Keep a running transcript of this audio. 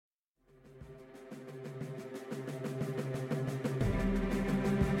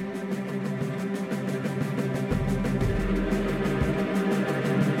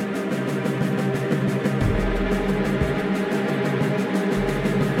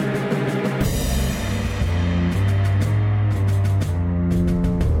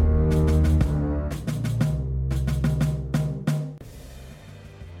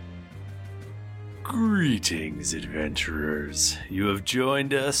adventurers. You have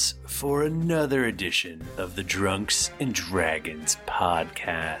joined us for another edition of the Drunks and Dragons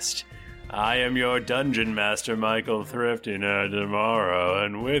podcast. I am your dungeon master, Michael Thrifty tomorrow,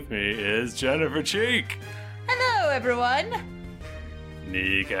 and with me is Jennifer Cheek. Hello, everyone.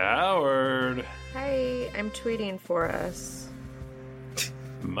 Nika Howard. Hi, I'm tweeting for us.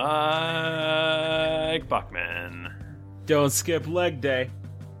 Mike Bachman. Don't skip leg day.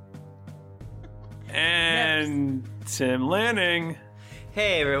 And Tim Lanning.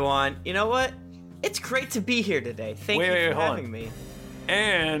 Hey everyone, you know what? It's great to be here today. Thank you for having me.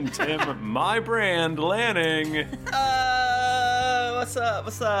 And Tim, my brand, Lanning. What's up,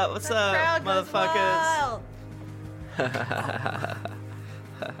 motherfuckers?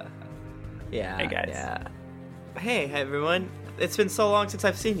 Yeah. Hey guys. Yeah. Hey everyone. It's been so long since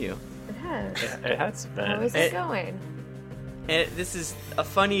I've seen you. It has. It has been. How is it going? And this is a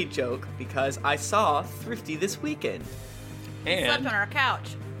funny joke because I saw Thrifty this weekend. Slept on our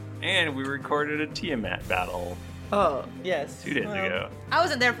couch. And we recorded a Tiamat battle Oh, yes. 2 days ago. I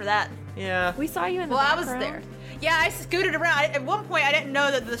wasn't there for that. Yeah. We saw you in the Well, I background. was there. Yeah, I scooted around. At one point, I didn't know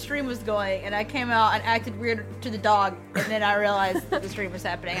that the stream was going, and I came out and acted weird to the dog, and then I realized that the stream was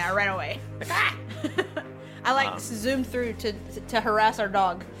happening, and I ran away. I zoomed through to harass our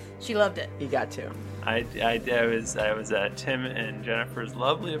dog. She loved it. You got to. I was at Tim and Jennifer's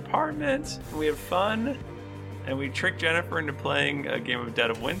lovely apartment. We had fun, and we tricked Jennifer into playing a game of Dead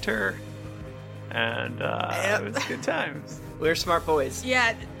of Winter, and it was good times. We're smart boys.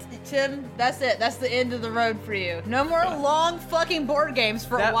 Yeah, Tim, that's it. That's the end of the road for you. No more long fucking board games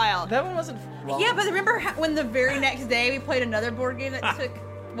for a while. That one wasn't long. Yeah, but remember when the very next day we played another board game that took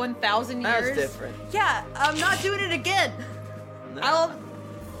 1,000 years? That was different. Yeah, I'm not doing it again. No. I'll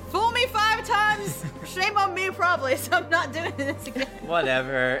fool me 5 times. Shame on me, probably. So I'm not doing this again.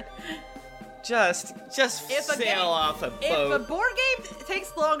 Whatever. Just sail off a boat. If a board game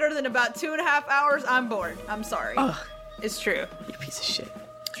takes longer than about 2.5 hours, I'm bored. I'm sorry. Ugh. It's true. You piece of shit.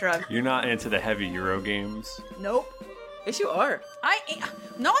 Shrug. You're not into the heavy Euro games? Nope. Yes, you are.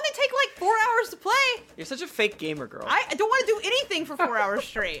 No, they take like 4 hours to play. You're such a fake gamer girl. I don't want to do anything for 4 hours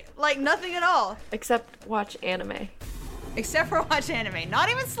straight. Like nothing at all. Except watch anime. Except for watch anime. Not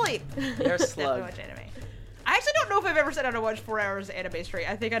even sleep. You're a Except for slug. watch anime. I actually don't know if I've ever sat down to watch 4 hours of anime straight.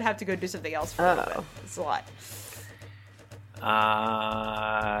 I think I'd have to go do something else for a little bit. It's a lot.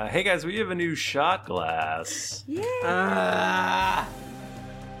 Hey guys, we have a new shot glass. Yeah.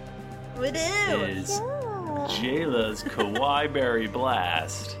 We do. It's Jayla's Kawaii Berry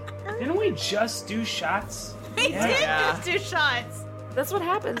Blast. Didn't we just do shots? We did just do shots. That's what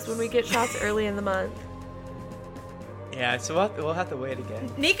happens when we get shots early in the month. Yeah, so we'll have to wait again.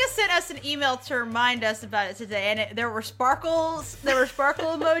 Nika sent us an email to remind us about it today, and there were sparkles,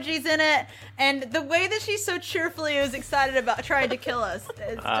 sparkle emojis in it, and the way that she so cheerfully was excited about trying to kill us.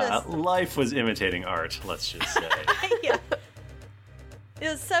 It's just... Life was imitating art, let's just say. Yeah. It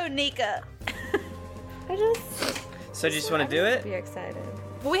was so Nika. So do you just want to do it? Be excited.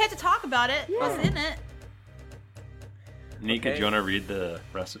 Well, we had to talk about it. Yeah. What's in it? Nika, Okay. do you want to read the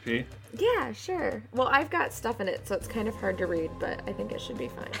recipe? Yeah, sure. Well, I've got stuff in it, so it's kind of hard to read, but I think it should be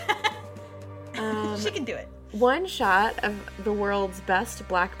fine. She can do it. 1 shot of the world's best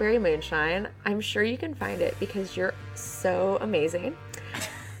blackberry moonshine. I'm sure you can find it because you're so amazing.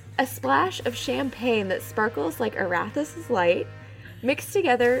 A splash of champagne that sparkles like Arathis' light. Mix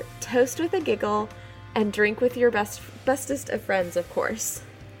together, toast with a giggle, and drink with your bestest of friends, of course.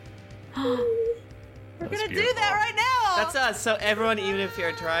 We're gonna do that right now. That's us. So everyone, even if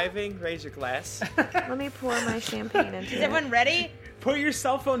you're driving, raise your glass. Let me pour my champagne into Is it. everyone ready? Put your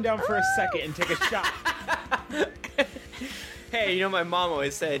cell phone down for a second and take a shot. Hey, you know my mom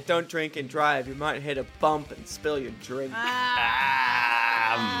always said, don't drink and drive. You might hit a bump and spill your drink.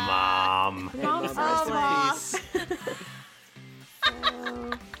 Mom. Mom's Rest in peace.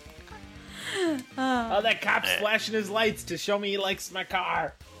 Oh, that cop's flashing his lights to show me he likes my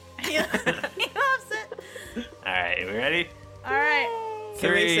car. He loves it. Alright, we ready? All right.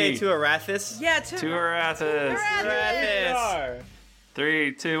 Can we say 3, to Arathis? Yeah, to Arathis. Arathis.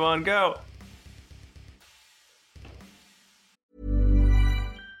 3, 2, 1, go.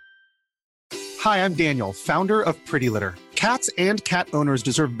 Hi, I'm Daniel, founder of Pretty Litter. Cats and cat owners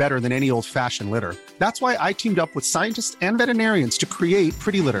deserve better than any old-fashioned litter. That's why I teamed up with scientists and veterinarians to create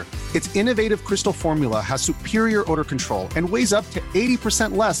Pretty Litter. Its innovative crystal formula has superior odor control and weighs up to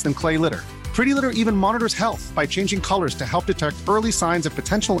 80% less than clay litter. Pretty Litter even monitors health by changing colors to help detect early signs of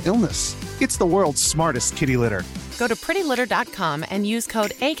potential illness. It's the world's smartest kitty litter. Go to prettylitter.com and use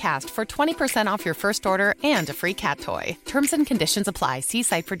code ACAST for 20% off your first order and a free cat toy. Terms and conditions apply. See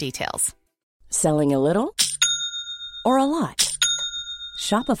site for details. Selling a little or a lot?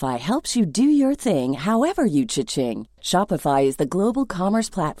 Shopify helps you do your thing however you cha-ching. Shopify is the global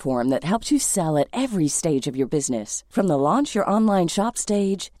commerce platform that helps you sell at every stage of your business. From the launch your online shop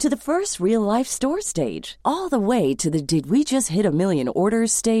stage to the first real-life store stage, all the way to the did we just hit a million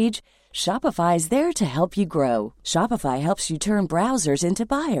orders stage. Shopify is there to help you grow. Shopify helps you turn browsers into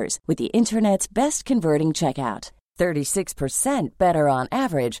buyers with the internet's best converting checkout. 36% better on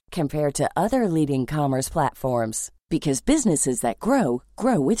average compared to other leading commerce platforms. Because businesses that grow,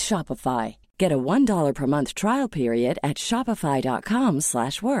 grow with Shopify. Get a $1 per month trial period at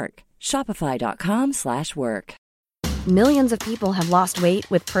shopify.com/work. Shopify.com/work. Millions of people have lost weight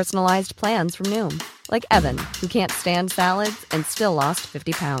with personalized plans from Noom. Like Evan, who can't stand salads and still lost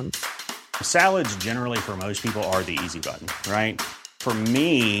 50 pounds. Salads generally for most people are the easy button, right? For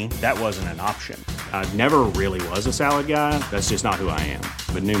me, that wasn't an option. I never really was a salad guy. That's just not who I am.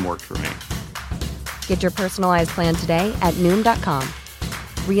 But Noom worked for me. Get your personalized plan today at Noom.com.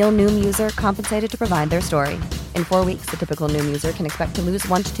 Real Noom user compensated to provide their story. In 4 weeks, the typical Noom user can expect to lose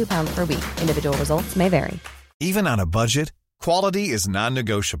 1 to 2 pounds per week. Individual results may vary. Even on a budget, quality is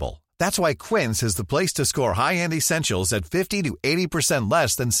non-negotiable. That's why Quince is the place to score high-end essentials at 50 to 80%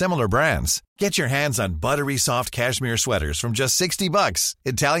 less than similar brands. Get your hands on buttery soft cashmere sweaters from just $60,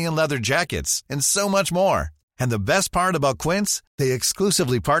 Italian leather jackets, and so much more. And the best part about Quince, they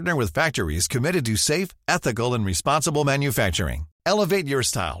exclusively partner with factories committed to safe, ethical, and responsible manufacturing. Elevate your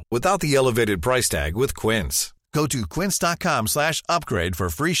style without the elevated price tag with Quince. Go to quince.com/upgrade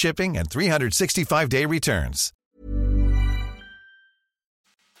for free shipping and 365-day returns.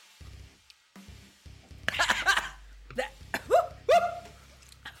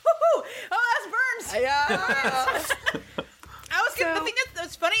 Oh, that's burns. The thing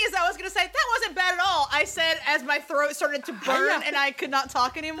that's funny is I was going to say, that wasn't bad at all. I said as my throat started to burn and I could not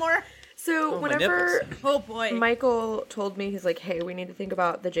talk anymore. So whenever boy, Michael told me, he's like, hey, we need to think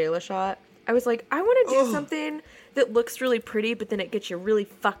about the Jayla shot, I was like, I want to do something that looks really pretty, but then it gets you really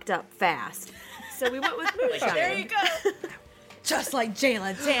fucked up fast. So we went with moonshine. There you go. Just like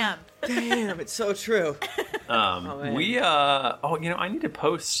Jayla, damn. Damn, it's so true. I need to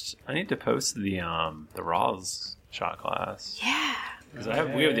post the Roz shot glass. Yeah. Because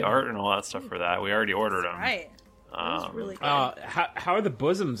we have the art and all that stuff for that. We already ordered them. Right. That's really good. How are the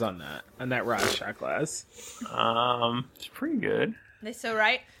bosoms on that Roz shot glass? It's pretty good. They so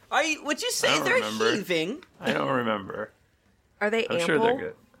right. Would you say they're heaving? I don't remember. Are they ample? I'm sure they're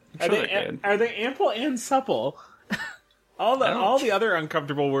good. Are they ample and supple? All the other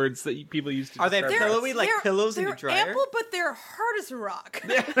uncomfortable words that people used to. Are they pillowy like pillows in the dryer? They're ample, but they're hard as a rock.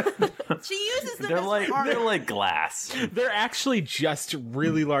 She uses them. They're like glass. They're actually just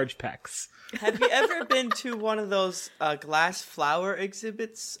really large pecs. Have you ever been to one of those glass flower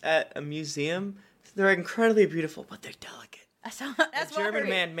exhibits at a museum? They're incredibly beautiful, but they're delicate. That's a German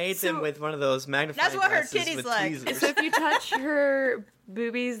man made them with one of those magnifying glasses. That's what her titties like. Tweezers. So if you touch her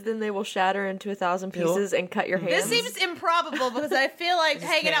boobies, then they will shatter into 1,000 pieces and cut your hands. This seems improbable because I feel like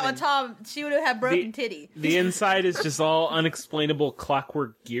hanging out with Tom, she would have had broken titty. The inside is just all unexplainable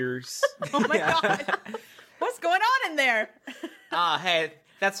clockwork gears. Oh my god. What's going on in there? Hey,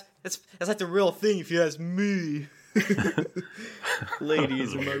 that's like the real thing if you ask me.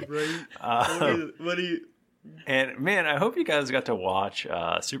 Ladies, am I right? What do you... And man, I hope you guys got to watch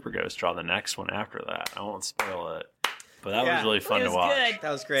Super Ghost draw the next one after that. I won't spoil it, but that was really fun to watch. Good.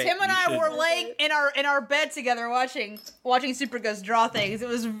 That was great. Tim and I were laying in our bed together watching Super Ghost draw things. It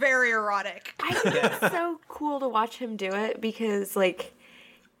was very erotic. I think it's so cool to watch him do it because like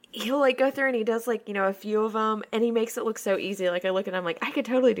he'll like go through and he does like, you know, a few of them and he makes it look so easy. Like I look at him like I could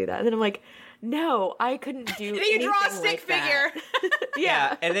totally do that. And then I'm like, no, I couldn't do anything. And you draw a stick figure.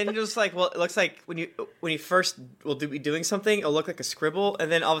 Yeah, and then you're just like, well, it looks like when you first will be doing something, it'll look like a scribble,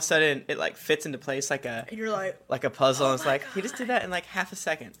 and then all of a sudden it like fits into place like a and you're like a puzzle. And it's like God. he just did that in like half a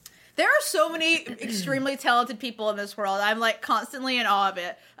second. There are so many extremely talented people in this world. I'm like constantly in awe of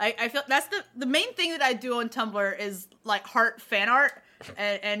it. I feel that's the main thing that I do on Tumblr is like heart fan art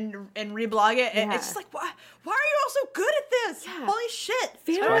and reblog it. And it's just like, why are you all so good at this? Yeah. Holy shit!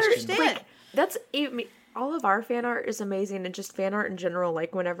 Fan I don't understand. Like, that's all of our fan art is amazing, and just fan art in general.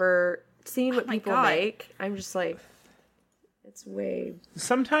 Like whenever seeing what people make, I'm just like, it's way.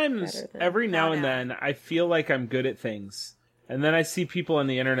 Sometimes every now and then, I feel like I'm good at things, and then I see people on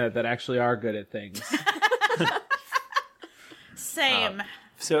the internet that actually are good at things. Same.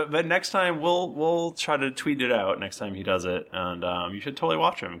 But next time we'll try to tweet it out next time he does it, and you should totally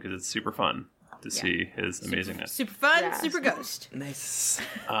watch him because it's super fun to see his amazingness. Super fun, super ghost. Nice.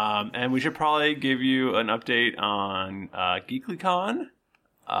 And we should probably give you an update on GeeklyCon.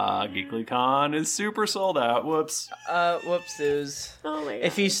 GeeklyCon is super sold out. Whoops. Whoopsies. Oh my god.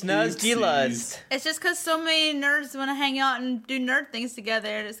 If you snuzzed, you luzzed. It's just because so many nerds want to hang out and do nerd things together,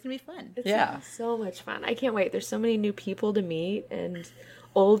 and it's gonna be fun. It's so much fun. I can't wait. There's so many new people to meet and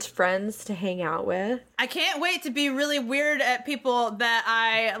old friends to hang out with. I can't wait to be really weird at people that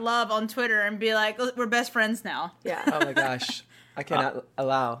I love on Twitter and be like, we're best friends now. Yeah. Oh my gosh. I cannot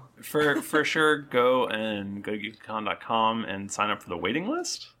allow. For sure, go to geeklycon.com and sign up for the waiting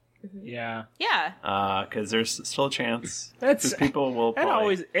list. Yeah. Yeah. Because there's still a chance. That's 'cause people will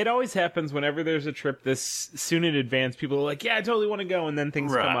play. It always happens whenever there's a trip this soon in advance. People are like, yeah, I totally want to go, and then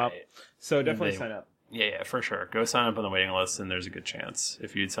things come up. So definitely sign up. Yeah, for sure. Go sign up on the waiting list, and there's a good chance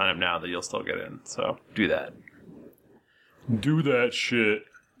if you sign up now that you'll still get in. So do that. Do that shit.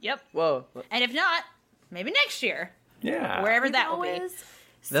 Yep. Whoa. And if not, maybe next year. Yeah. Wherever that will be.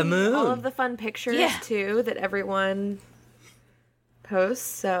 The moon. All of the fun pictures too that everyone posts,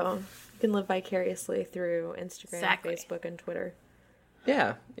 so you can live vicariously through Instagram, Facebook, and Twitter.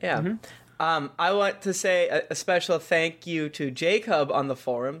 Yeah. I want to say a special thank you to Jacob on the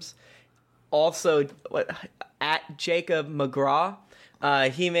forums. Also, at Jacob McGraw.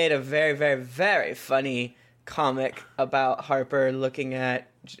 He made a very, very, very funny comic about Harper looking at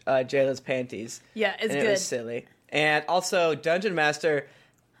Jayla's panties. Yeah, it's and good. It was silly. And also, Dungeon Master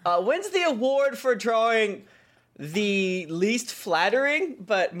wins the award for drawing the least flattering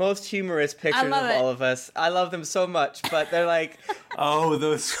but most humorous pictures of all of us. I love them so much, but they're like... Oh,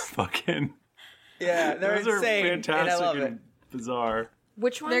 those fucking... Yeah, they're those insane, are fantastic and I love it. Bizarre.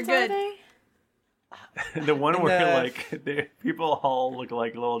 Which ones They're are good. they? The one where like people all look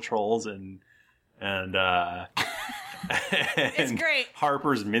like little trolls and It's great.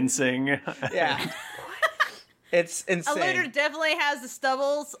 Harper's mincing. Yeah. It's insane. Aludra definitely has the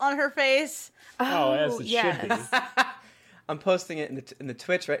stubbles on her face. Oh, as it should be. I'm posting it in the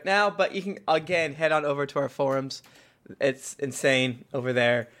Twitch right now, but you can again head on over to our forums. It's insane over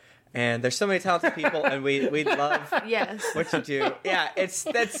there, and there's so many talented people, and we love what you do. Yeah, it's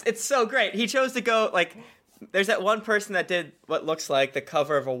so great. He chose to go like. There's that one person that did what looks like the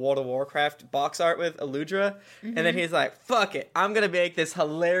cover of a World of Warcraft box art with Aludra, and then he's like, "Fuck it, I'm gonna make this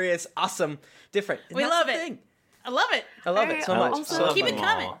hilarious, awesome, different." And We that's love the it. thing. I love it. I love it so much. Also, So Keep it funny.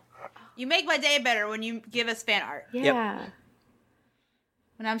 coming. You make my day better when you give us fan art. Yeah.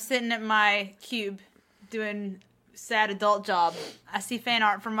 When I'm sitting at my cube doing sad adult job, I see fan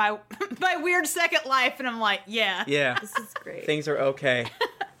art from my my weird second life, and I'm like, yeah. Yeah, This is great. things are okay.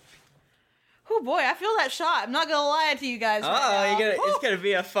 Oh boy, I feel that shot. I'm not gonna lie to you guys. Right now. It's gonna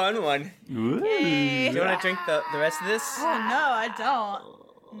be a fun one. Yay. Do you want to drink the rest of this? Oh, no, I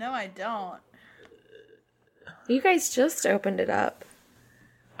don't. No, I don't. You guys just opened it up.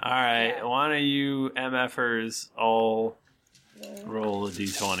 All right, why don't you MFers all roll a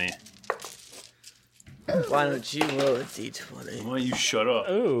d20? Why don't you roll a d20? Why don't you shut up?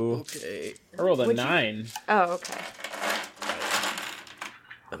 Ooh. Okay. I rolled a What'd you- 9. Oh, okay.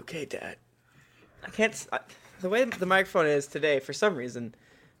 Okay, Dad. I can't. The way the microphone is today, for some reason,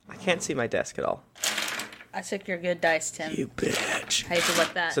 I can't see my desk at all. I took your good dice, Tim. You bitch. Hate to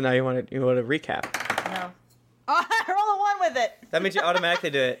let that. So now you want to recap. No. Oh, I rolled a 1 with it. That means you automatically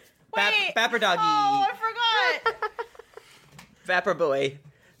do it. Wait. Bapper doggy. Oh, I forgot. Vapor boy.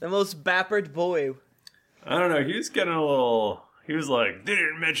 The most bappered boy. I don't know. He was getting a little. He was like, "They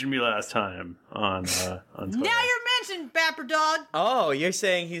didn't mention me last time" on Twitter. Now you're mentioned, Bapper Dog. Oh, you're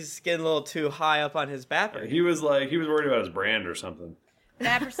saying he's getting a little too high up on his bapper. He was worried about his brand or something.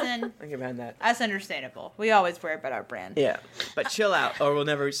 Bapperson. I can behind that. That's understandable. We always worry about our brand. Yeah, but chill out, or we'll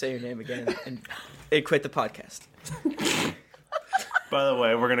never say your name again and quit the podcast. By the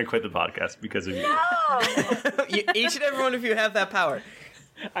way, we're gonna quit the podcast because of you. Each and every one of you have that power.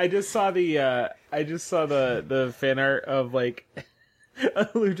 I just saw the fan art of like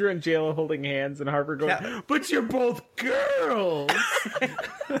Aludra and Jayla holding hands and Harper going, Yeah. "But you're both girls."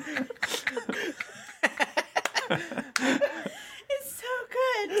 It's so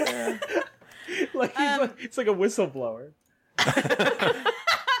good. Like it's like a whistleblower.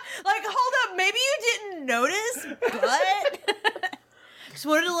 Like, hold up, maybe you didn't notice, but just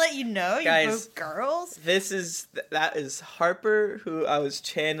wanted to let you know you're Guys, both girls. That is Harper, who I was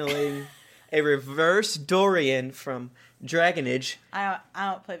channeling a reverse Dorian from Dragon Age. I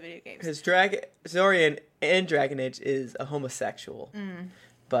don't play video games. Because Dorian in Dragon Age is a homosexual.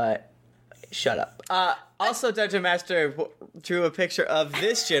 But shut up. Also, Dungeon Master drew a picture of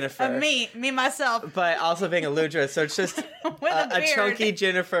this Jennifer. Me myself. But also being a Ludra, so it's just With a a beard. chunky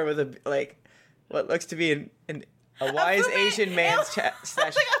Jennifer with what looks to be a wise Asian man's It's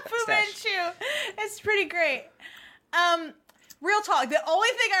like a Fu Manchu. It's pretty great. Real talk. The only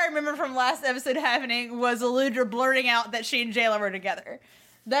thing I remember from last episode happening was Eludra blurting out that she and Jayla were together.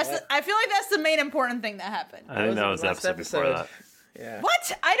 I feel like that's the main important thing that happened. I think that was the episode before that. Yeah.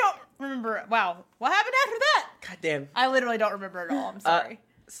 What? I don't remember. Wow. What happened after that? God damn. I literally don't remember at all. I'm sorry.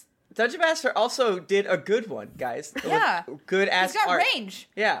 Dungeon Master also did a good one, guys. Yeah. Good ass He's got art. range.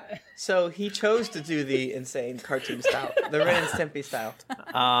 Yeah. So he chose to do the insane cartoon style, the Ren and Stimpy style.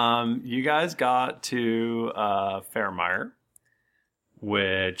 You guys got to Fairmire,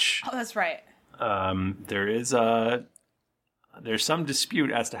 which Oh, that's right. there's some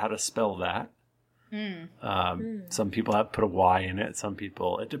dispute as to how to spell that. Some people have put a Y in it. Some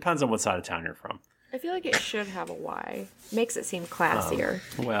people, it depends on what side of town you're from. I feel like it should have a Y. Makes it seem classier.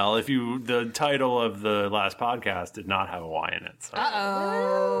 Well, the title of the last podcast did not have a Y in it. So.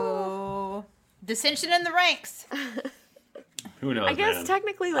 Uh-oh. Dissension in the ranks. Who knows, I guess man?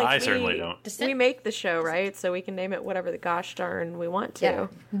 technically, like, I certainly don't. We make the show, right? So we can name it whatever the gosh darn we want to. Yeah.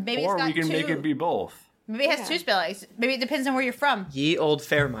 Maybe Or it's got we can two. make it be both. Maybe it has two spellings. Maybe it depends on where you're from. Ye old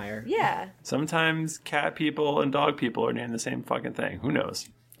Fairmire. Yeah. Sometimes cat people and dog people are named the same fucking thing. Who knows?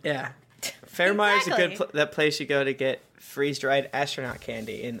 Yeah. Fairmire's Exactly. a good that place you go to get freeze-dried astronaut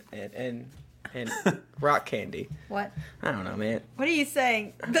candy and rock candy. What? I don't know, man. What are you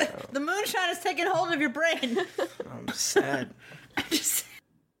saying? The moonshine has taken hold of your brain. I'm sad.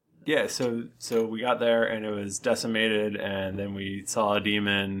 Yeah, so we got there and it was decimated, and then we saw a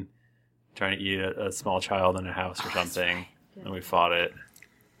demon trying to eat a small child in a house or something, and we fought it.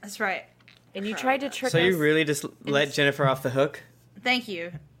 That's right. And you tried to trick So us. you really just let Jennifer off the hook? Thank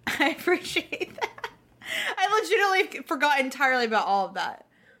you. I appreciate that. I legitimately forgot entirely about all of that.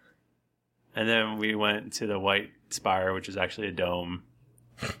 And then we went to the White Spire, which is actually a dome.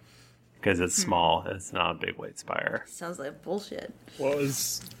 Because it's small. It's not a big White Spire. Sounds like bullshit. What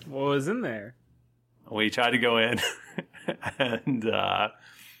was in there? We tried to go in, and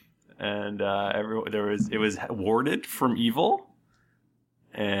it was warded from evil,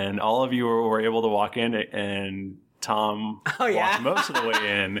 and all of you were able to walk in, and Tom walked most of the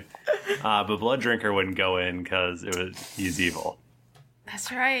way in, but Blood Drinker wouldn't go in because he's evil.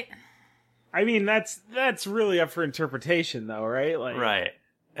 That's right. I mean, that's really up for interpretation, though, right? Like, Right.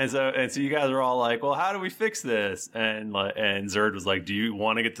 And so you guys were all like, well, how do we fix this? And Zerd was like, do you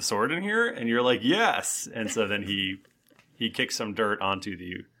want to get the sword in here? And you're like, yes. And so then he kicked some dirt onto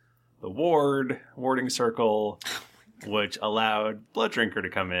the warding circle, which allowed Blood Drinker to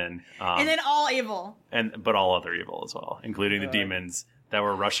come in. And then all evil. But all other evil as well, including the demons that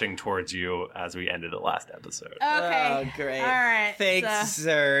were rushing towards you as we ended the last episode. Okay. Oh, great. All right. Thanks,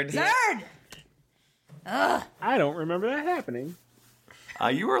 Zerd. Zerd! Ugh. I don't remember that happening.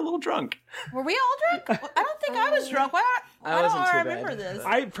 You were a little drunk. Were we all drunk? I don't think I was drunk. Why don't I remember this?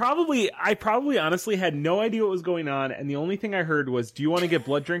 I probably honestly had no idea what was going on, and the only thing I heard was, "Do you want to get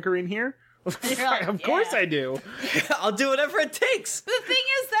Blood Drinker in here?" Like, of course I do. I'll do whatever it takes. The thing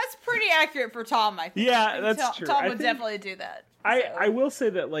is, that's pretty accurate for Tom, I think. Yeah, that's true. Tom I would think- definitely do that. I will say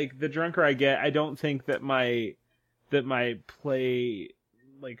that, like, the drunker I get, I don't think that my play,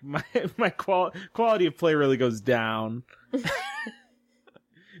 like, my quality of play really goes down.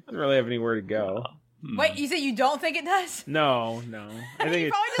 Doesn't really have anywhere to go. Wait, you said you don't think it does? No. I think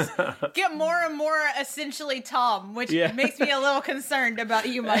You probably just get more and more essentially Tom, which makes me a little concerned about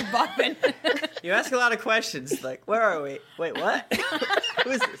you, Mike Bachman. You ask a lot of questions, like, where are we? Wait, what?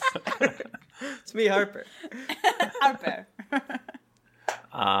 Who is this? It's me, Harper. Harper.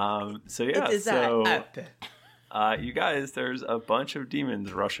 So yeah, It is Harper. You guys, there's a bunch of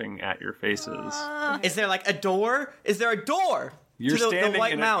demons rushing at your faces. Is there like a door? Is there a door You're to the standing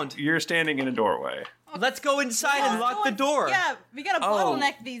White in Mound? You're standing in a doorway. Let's go inside and lock the door. Yeah, we gotta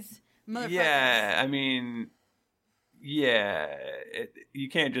bottleneck these motherfuckers. Yeah, I mean, you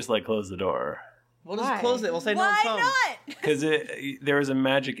can't just like close the door We'll just close it. We'll say no Why phone. not? because there was a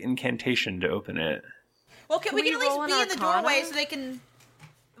magic incantation to open it. Well, we can at least roll be an in the Arcana? doorway so they can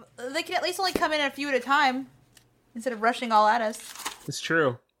at least only come in a few at a time instead of rushing all at us. it's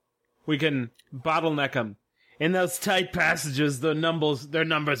true. We can bottleneck them. In those tight passages, their numbers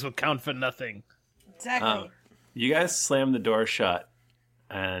will count for nothing. Exactly. You guys slam the door shut,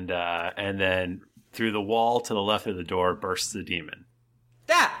 and then through the wall to the left of the door bursts the demon.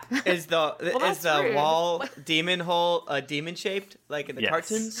 That is that's rude. wall demon hole demon shaped like in the Yes.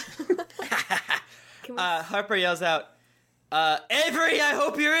 cartoons. Harper yells out, "Avery, I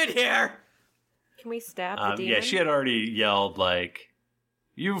hope you're in here." Can we stab the demon? Yeah, she had already yelled like,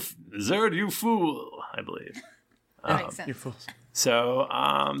 Zerd, you fool, I believe. That makes sense. You fools. So,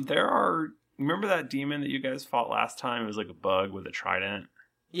 remember that demon that you guys fought last time? It was like a bug with a trident.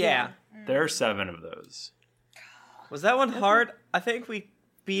 Yeah. There are 7 of those. Was that one hard? I think we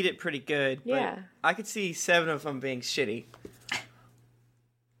beat it pretty good. Yeah. But I could see 7 of them being shitty.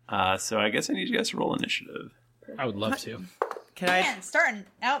 So I guess I need you guys to roll initiative. I would love to. Can I? Man, starting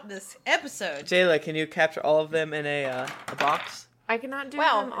out this episode. Jayla, can you capture all of them in a box? I cannot do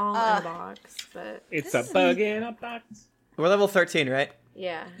Well, them all in a box, but It's a bug in a box. We're level 13, right?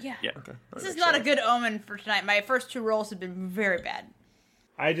 yeah. Yeah. Okay. This is not a good omen for tonight. My first 2 rolls have been very bad.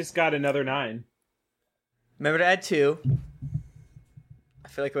 I just got another 9. Remember to add 2. I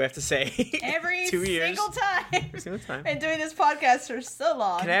feel like we have to say Every 2 years. single time. Every single time. Been doing this podcast for so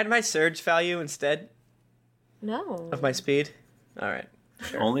long. Can I add my surge value instead No. of my speed? All right.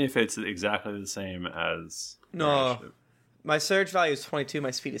 Sure. Only if it's exactly the same as... No. initiative. My surge value is 22.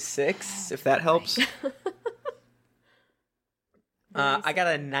 My speed is 6, if that helps. I got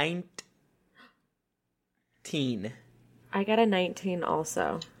a 19. I got a 19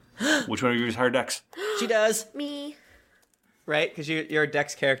 also. Which one of you is hard dex? She does. Me. Right? Because you're a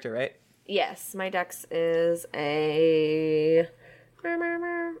dex character, right? Yes, my dex is a...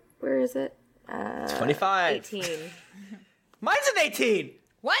 Where is it? 25. 18. Mine's an 18.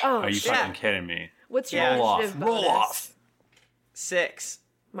 What? Oh, Are you shit. fucking kidding me? What's your Yeah. initiative bonus? Roll off. 6.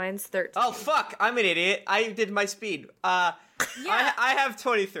 Mine's 13. Oh, fuck. I'm an idiot. I did my speed. I have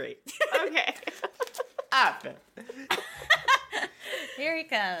 23. Okay. Here he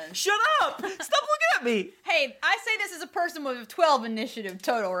comes. Shut up! Stop looking at me! Hey, I say this as a person with 12 initiative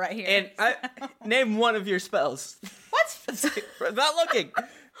total right here. And name one of your spells. What? Not looking.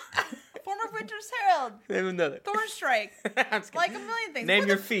 Form of Winter's Herald. Name another. Thorn Strike. I'm just Like a kidding. million things. Name What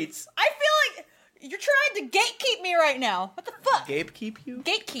your the- feats. I feel like you're trying to gatekeep me right now. What the fuck? Gatekeep you?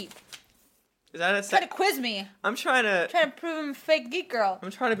 Gatekeep. Is that a Trying to quiz me. I'm trying to Prove I'm a fake geek girl. I'm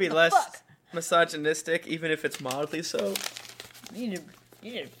trying to be What the less fuck? misogynistic, even if it's mildly so. You need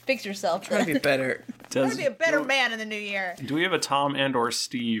to fix yourself. Trying to be better. Trying to be a better man in the new year. Do we have a Tom and or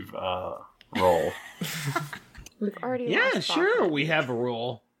Steve roll? We've already Yeah, lost sure. Bachman. We have a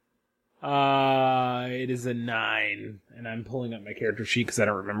roll. It is a 9, and I'm pulling up my character sheet because I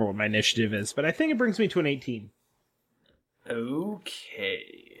don't remember what my initiative is, but I think it brings me to an 18.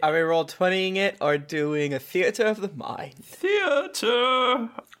 Okay. Are we roll 20ing it or doing a theater of the mind? Theater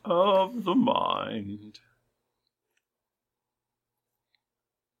of the mind.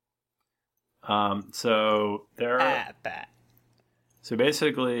 So there are... So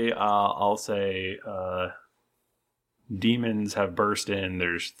basically, I'll say demons have burst in.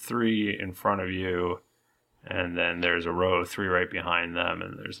 There's 3 in front of you, and then there's a row of 3 right behind them,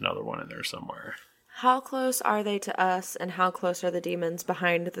 and there's another one in there somewhere. How close are they to us, and how close are the demons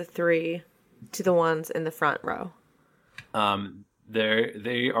behind the 3 to the ones in the front row?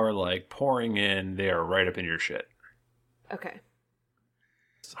 They are like pouring in. They are right up in your shit. Okay.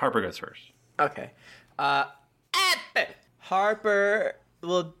 Harper goes first. Okay. Harper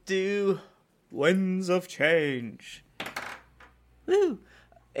will do Winds of Change. Woo!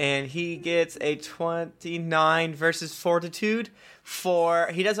 And he gets a 29 versus Fortitude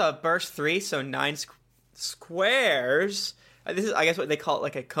he does a burst 3, so 9 squares. This is, I guess, what they call it,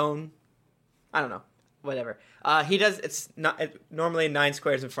 like a cone. I don't know. Whatever. It's normally 9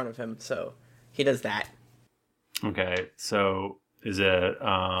 squares in front of him, so he does that. Okay, so is it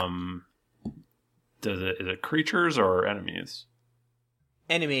is it creatures or enemies?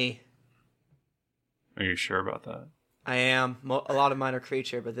 Enemy. Are you sure about that? I am. A lot of mine are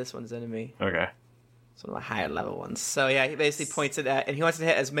creature, but this one's enemy. Okay. It's one of my higher level ones. So yeah, he basically points it at, and he wants to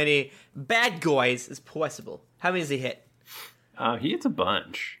hit as many bad guys as possible. How many does he hit? He hits a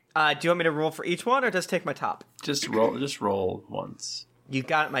bunch. Do you want me to roll for each one, or just take my top? Just roll once. You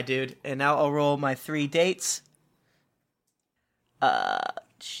got it, my dude. And now I'll roll my 3 dates.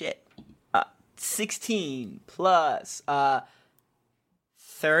 16 plus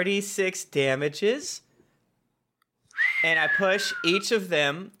 36 damages. And I push each of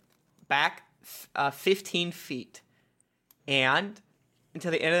them back 15 feet. And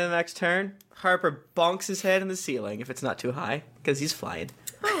until the end of the next turn, Harper bonks his head in the ceiling if it's not too high, because he's flying.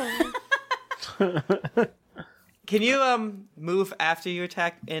 Can you move after you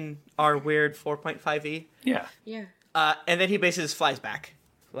attack in our weird 4.5e? Yeah. Yeah. And then he basically just flies back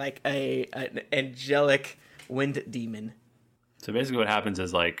like an angelic wind demon. So basically what happens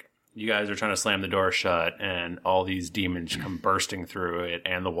is, like, you guys are trying to slam the door shut, and all these demons come bursting through it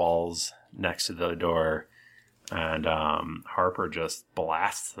and the walls next to the door. And Harper just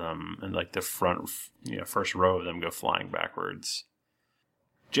blasts them, and like the first row of them go flying backwards.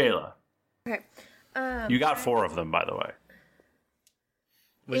 Jayla. Okay. You got 4 of them, by the way.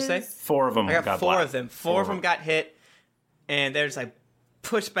 What'd you say? 4 of them I got got 4 blasted. of them. 4 of them got hit, and they're just like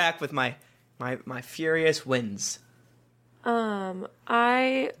pushed back with my furious winds.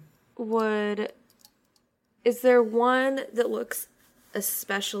 I would... Is there one that looks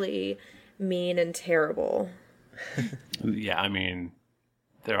especially mean and terrible? Yeah, I mean,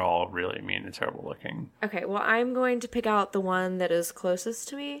 they're all really mean and terrible looking. Okay, well, I'm going to pick out the one that is closest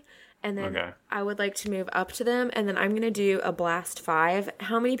to me, and then I would like to move up to them, and then I'm going to do a blast 5.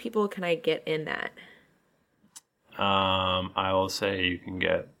 How many people can I get in that? I will say you can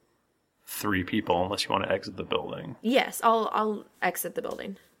get 3 people unless you want to exit the building. Yes, I'll exit the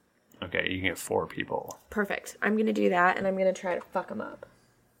building. Okay, you can get 4 people. Perfect. I'm going to do that, and I'm going to try to fuck them up.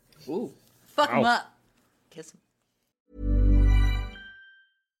 Ooh. Fuck them up. Kiss him.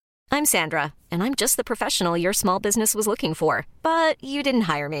 I'm Sandra, and I'm just the professional your small business was looking for. But you didn't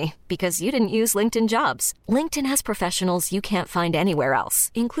hire me because you didn't use LinkedIn Jobs. LinkedIn has professionals you can't find anywhere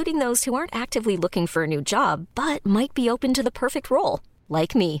else, including those who aren't actively looking for a new job, but might be open to the perfect role,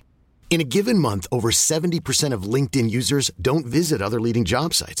 like me. In a given month, over 70% of LinkedIn users don't visit other leading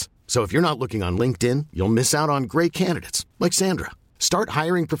job sites. So if you're not looking on LinkedIn, you'll miss out on great candidates like Sandra. Start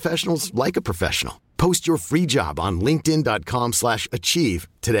hiring professionals like a professional. Post your free job on linkedin.com/achieve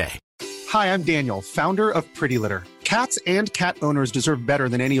today. Hi, I'm Daniel, founder of Pretty Litter. Cats and cat owners deserve better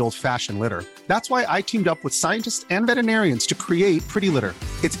than any old-fashioned litter. That's why I teamed up with scientists and veterinarians to create Pretty Litter.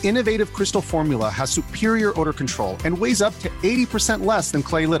 Its innovative crystal formula has superior odor control and weighs up to 80% less than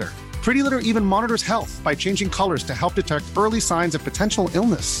clay litter. Pretty Litter even monitors health by changing colors to help detect early signs of potential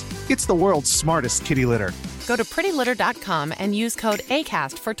illness. It's the world's smartest kitty litter. Go to prettylitter.com and use code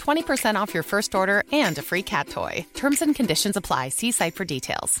ACAST for 20% off your first order and a free cat toy. Terms and conditions apply. See site for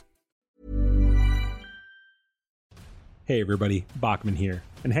details. Hey everybody, Bachman here.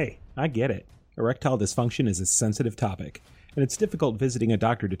 And hey, I get it. Erectile dysfunction is a sensitive topic, and it's difficult visiting a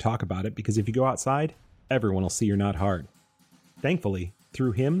doctor to talk about it because if you go outside, everyone will see you're not hard. Thankfully,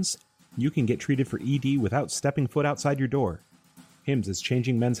 through HIMS, you can get treated for ED without stepping foot outside your door. HIMS is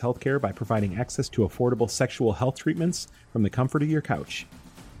changing men's healthcare by providing access to affordable sexual health treatments from the comfort of your couch.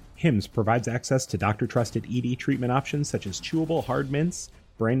 HIMS provides access to doctor-trusted ED treatment options such as chewable hard mints,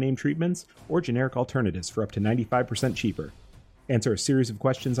 brand name treatments, or generic alternatives for up to 95% cheaper. Answer a series of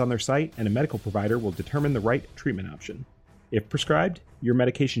questions on their site, and a medical provider will determine the right treatment option. If prescribed, your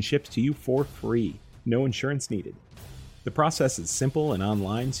medication ships to you for free, no insurance needed. The process is simple and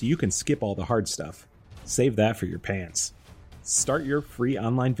online, so you can skip all the hard stuff. Save that for your pants. Start your free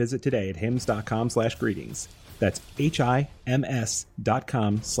online visit today at hims.com/greetings. That's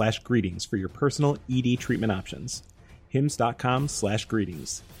HIMS.com/greetings for your personal ED treatment options.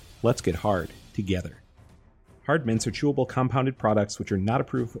 hims.com/greetings. Let's get hard together. Hard mints are chewable compounded products which are not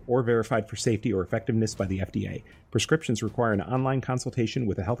approved or verified for safety or effectiveness by the FDA. Prescriptions require an online consultation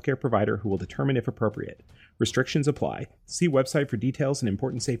with a healthcare provider who will determine if appropriate. Restrictions apply. See website for details and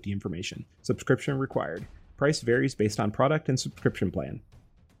important safety information. Subscription required. Price varies based on product and subscription plan.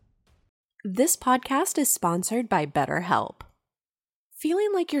 This podcast is sponsored by BetterHelp.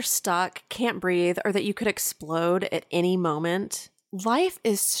 Feeling like you're stuck, can't breathe, or that you could explode at any moment? Life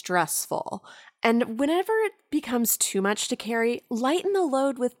is stressful. And whenever it becomes too much to carry, lighten the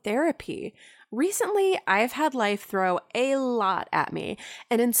load with therapy. Recently, I've had life throw a lot at me,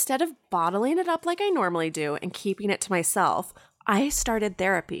 and instead of bottling it up like I normally do and keeping it to myself, I started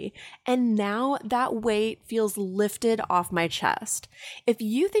therapy, and now that weight feels lifted off my chest. If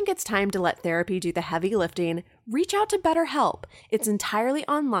you think it's time to let therapy do the heavy lifting, reach out to BetterHelp. It's entirely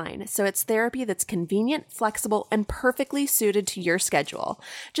online, so it's therapy that's convenient, flexible, and perfectly suited to your schedule.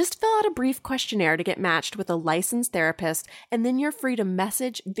 Just fill out a brief questionnaire to get matched with a licensed therapist, and then you're free to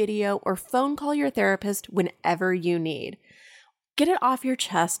message, video, or phone call your therapist whenever you need. Get it off your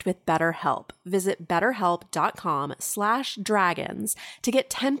chest with BetterHelp. Visit betterhelp.com/dragons to get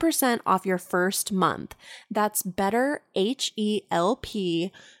 10% off your first month. That's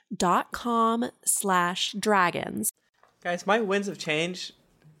betterhelp.com/dragons. Guys, my winds of change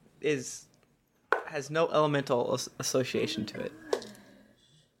has no elemental association to it.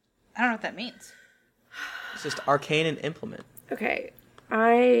 I don't know what that means. It's just arcane and implement. Okay,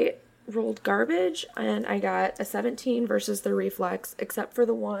 I rolled garbage and I got a 17 versus the reflex, except for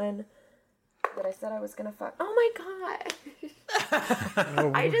the one that I said I was gonna fuck. Oh my god!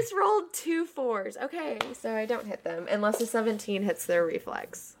 I just rolled 2 4s. Okay, so I don't hit them unless a 17 hits their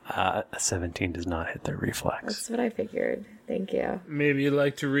reflex. A 17 does not hit their reflex. That's what I figured. Thank you. Maybe you'd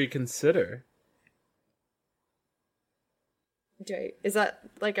like to reconsider. Is that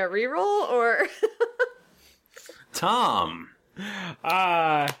like a reroll or? Tom.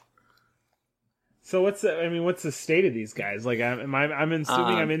 So what's the state of these guys? Like, I'm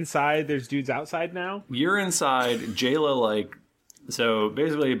assuming I'm inside. There's dudes outside now. You're inside. Jayla, so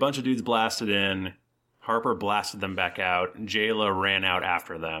basically a bunch of dudes blasted in. Harper blasted them back out. Jayla ran out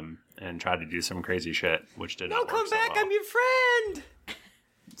after them and tried to do some crazy shit, which did not work. No, come so back! well. I'm your friend.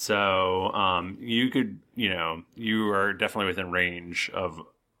 So you could, you are definitely within range of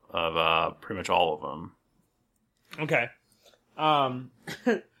pretty much all of them. Okay.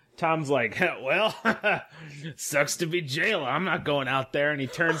 Tom's like, well, sucks to be Jayla. I'm not going out there. And he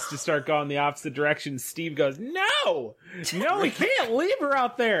turns to start going the opposite direction. Steve goes, no, we can't leave her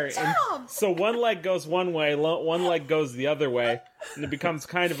out there. And so one leg goes one way, one leg goes the other way. And it becomes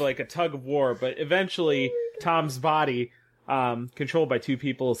kind of like a tug of war. But eventually, Tom's body, controlled by two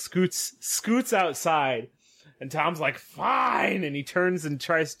people, scoots outside. And Tom's like, fine. And he turns and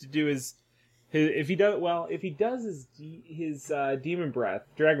tries to do his demon breath,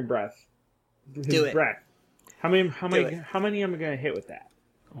 dragon breath, Do it. breath. How many am I gonna hit with that?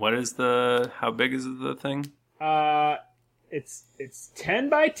 What is how big is the thing? It's 10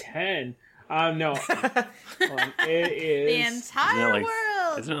 by 10. No. Hold on. It is The entire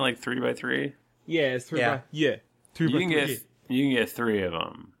world. Isn't it like 3 by 3? Yeah, it's 3 by 3 by 3. You can get 3 of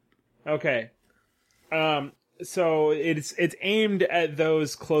them. Okay. So it's aimed at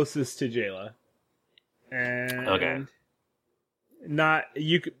those closest to Jayla. And okay.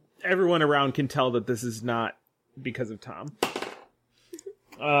 Everyone around can tell that this is not because of Tom.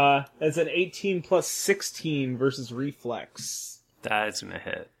 That's an 18 plus 16 versus reflex. That's gonna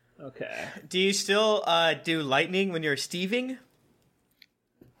hit. Okay. Do you still do lightning when you're Steving?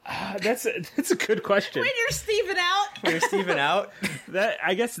 That's a good question. When you're Steven out. When you're Steven out?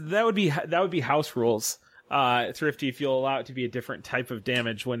 I guess that would be house rules. Thrifty, if you'll allow it to be a different type of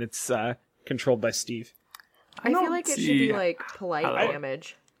damage when it's controlled by Steve. I feel like it should be like polite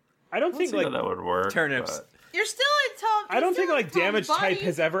damage. I don't think like that would work. Turnips. You're still in Tom. I don't think like damage body. type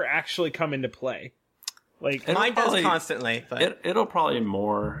has ever actually come into play. Like mine does constantly, but it'll probably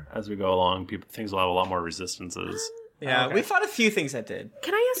more as we go along. Things will have a lot more resistances. Yeah, we fought a few things that did.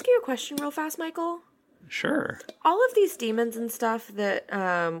 Can I ask you a question real fast, Michael? Sure. All of these demons and stuff that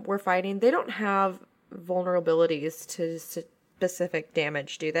we're fighting, they don't have vulnerabilities to specific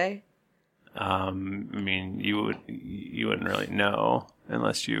damage, do they? I mean, you wouldn't really know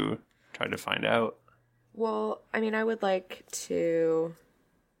unless you tried to find out. Well, I mean, I would like to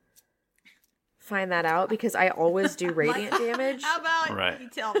find that out because I always do radiant damage. How about you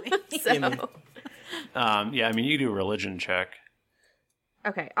tell me? Yeah, I mean, you do a religion check.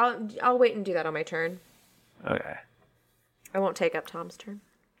 Okay, I'll wait and do that on my turn. Okay. I won't take up Tom's turn.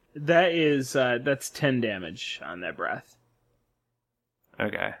 That's 10 damage on that breath.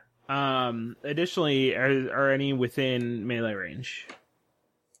 Okay. Additionally, are any within melee range?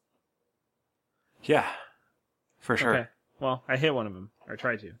 Yeah, for sure. Okay. Well, I hit one of them, or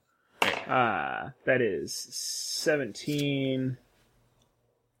tried to. That is 17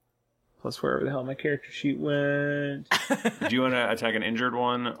 plus wherever the hell my character sheet went. Do you want to attack an injured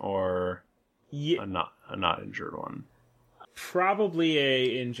one or a not injured one? Probably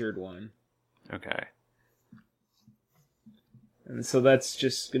a injured one. Okay. And so that's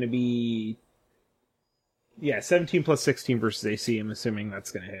just going to be 17 plus 16 versus AC. I'm assuming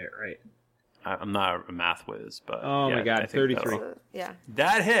that's going to hit, right? I'm not a math whiz, but my god, 33. Yeah.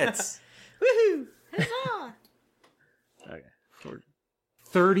 That hits. Woohoo! Okay.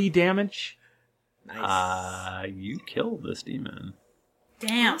 30 damage. Nice. You killed this demon.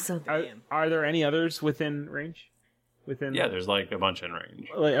 Damn. Awesome. Are there any others within range? Yeah, there's like a bunch in range.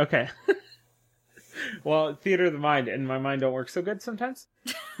 Okay. Well, theater of the mind and my mind don't work so good sometimes.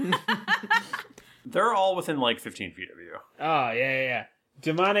 They're all within like 15 feet of you. Oh, yeah.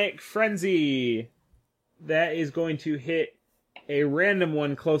 Demonic Frenzy. That is going to hit a random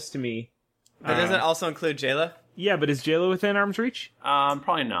one close to me. That doesn't also include Jayla? Yeah, but is Jayla within arm's reach?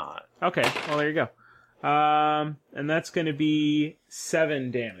 Probably not. Okay, well, there you go. And that's going to be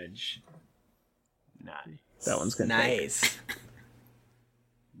 7 damage. Nice. That one's going to Nice.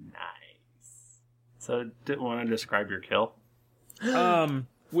 So, want to describe your kill?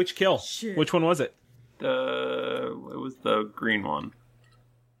 Which kill? Shit. Which one was it? It was the green one.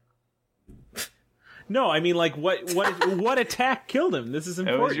 No, I mean, like, what attack killed him? This is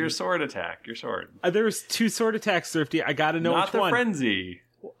important. It was your sword attack. Your sword. There was 2 sword attacks, Thrifty. I gotta know Not which one. Not the frenzy.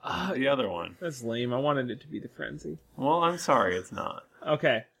 The other one. That's lame. I wanted it to be the frenzy. Well, I'm sorry, it's not.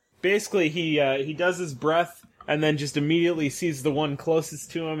 Okay. Basically, he does his breath and then just immediately sees the one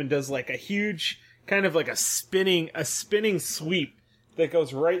closest to him and does like a huge, kind of like a spinning sweep that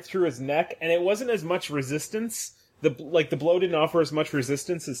goes right through his neck. And it wasn't as much resistance. The blow didn't offer as much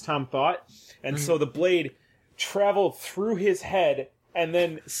resistance as Tom thought. And so the blade traveled through his head and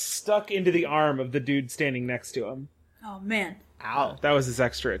then stuck into the arm of the dude standing next to him. Oh, man. Ow. That was his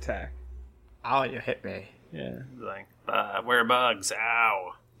extra attack. Oh, you hit me. Yeah. Like, where bugs?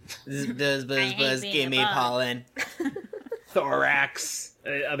 Ow. Buzz, give me pollen. Thorax.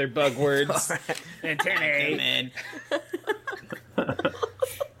 Other bug words. Antennae.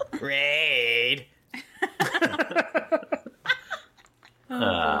 Raid.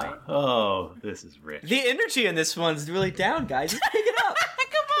 Oh, this is rich. The energy in this one's really down, guys. Just pick it up.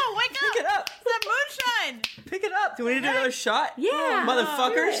 Come on, wake up. Pick it up. It's that moonshine. Pick it up. Do we need to do another shot? Yeah.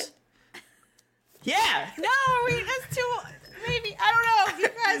 Motherfuckers. Yeah. No, that's too. Maybe I don't know. You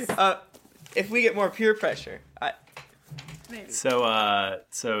guys. If we get more peer pressure, Maybe. So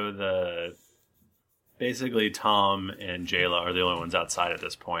basically Tom and Jayla are the only ones outside at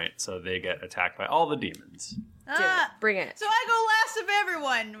this point, so they get attacked by all the demons. Bring it. So I go last of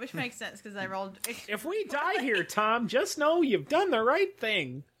everyone, which makes sense because I rolled. If we die here, Tom, just know you've done the right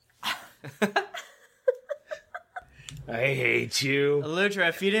thing. I hate you. Eludra,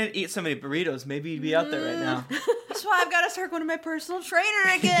 if you didn't eat so many burritos, maybe you'd be out there right now. That's why I've got to start going to my personal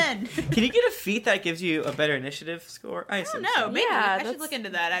trainer again. Can you get a feat that gives you a better initiative score? I don't know. Maybe I should look into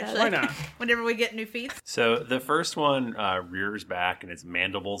that, actually. Why not? Whenever we get new feats. So the first one rears back and its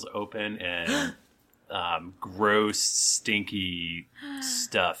mandibles open and gross, stinky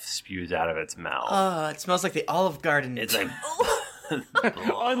stuff spews out of its mouth. Oh, it smells like the Olive Garden. It's like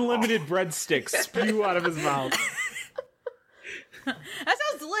unlimited breadsticks spew out of his mouth. That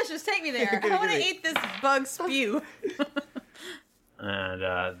sounds delicious. Take me there. I want to eat this bug spew. And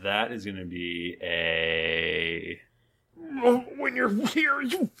that is going to be a... When you're here,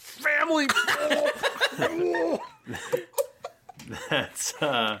 you family. That's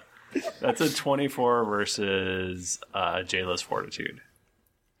a 24 versus Jayla's Fortitude.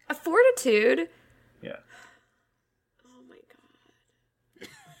 A Fortitude? Yeah.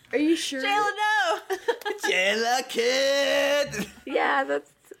 Are you sure? Jayla, no. Jayla, kid. Yeah,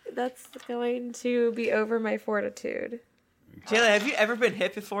 that's going to be over my Fortitude. Jayla, have you ever been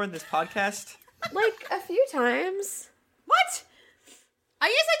hit before in this podcast? Like a few times. What? I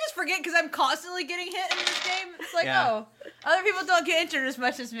guess I just forget because I'm constantly getting hit in this game. It's like, oh, other people don't get injured as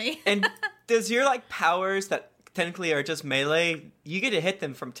much as me. And does your powers that technically are just melee, you get to hit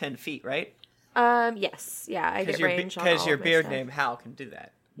them from 10 feet, right? Yes. Yeah, I get range on all Because your of my beard stuff. name Hal can do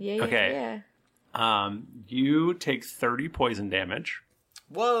that. Yeah, Okay. yeah. You take 30 poison damage.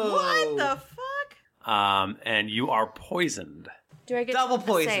 Whoa. What the fuck? And you are poisoned. Do I get double to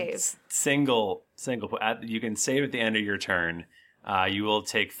poison? save? Single. You can save at the end of your turn. You will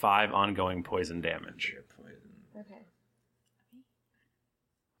take 5 ongoing poison damage. Okay.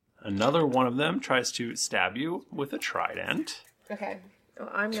 Another one of them tries to stab you with a trident. Okay. Oh,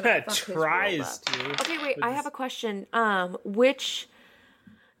 I'm gonna fuck his roll Tries up. to. Okay, wait. I have a question.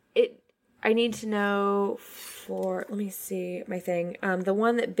 I need to know for. Let me see my thing. The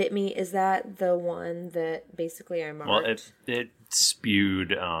one that bit me, is that the one that basically I marked? Well, it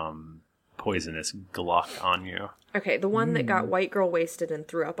spewed poisonous gluck on you. Okay, the one that got white girl wasted and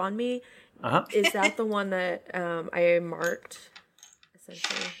threw up on me. Uh-huh. Is that the one that I marked?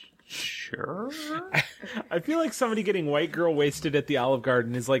 Essentially. Sure. I feel like somebody getting white girl wasted at the Olive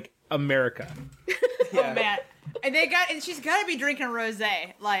Garden is like America. Oh man, and she's got to be drinking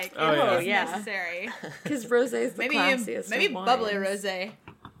rosé. Like, it's necessary. Because rosé is the classiest. Maybe of bubbly wines. rosé.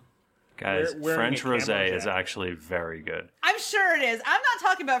 Guys, Wearing French a camel rosé is jacket. actually very good. I'm sure it is. I'm not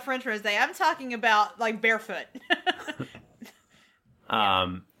talking about French rosé. I'm talking about barefoot.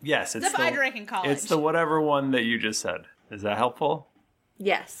 Yes, it's Stuff I drank in college. It's the whatever one that you just said. Is that helpful?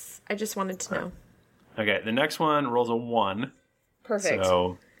 Yes, I just wanted to know. Okay, the next one rolls a 1. Perfect.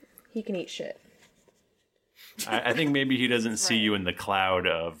 So He can eat shit. I think maybe he doesn't see you in the cloud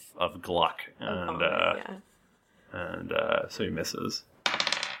of Gluck, and so he misses.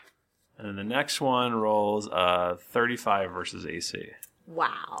 And then the next one rolls 35 versus AC.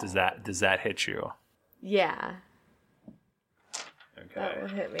 Wow. Does that hit you? Yeah. Okay. That will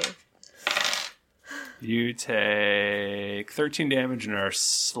hit me. You take 13 damage and are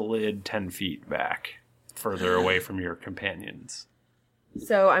slid 10 feet back, further away from your companions.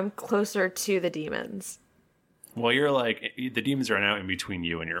 So I'm closer to the demons. Well, you're the demons are now in between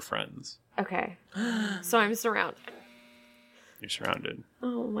you and your friends. Okay. So I'm surrounded. You're surrounded.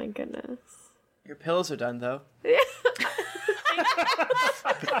 Oh my goodness. Your pillows are done, though.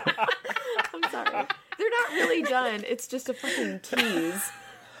 I'm sorry. They're not really done. It's just a fucking tease.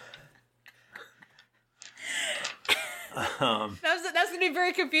 That's gonna be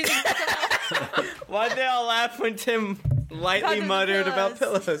very confusing. Why'd they all laugh when Tim lightly Talking muttered pillows. about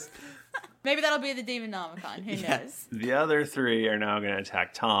pillows? Maybe that'll be the Demonomicon. Who knows? The other 3 are now going to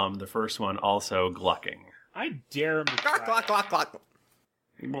attack Tom. The first one also glucking. I dare him to Gluck, try. gluck, gluck, gluck.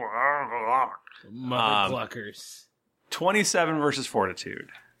 Mother cluckers. 27 versus Fortitude.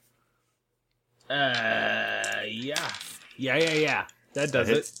 Yeah. That does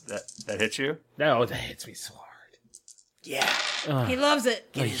it. That hits you? No, that hits me so hard. Yeah. He loves it.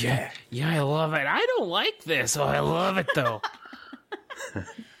 Yeah, I love it. I don't like this. Oh, I love it though.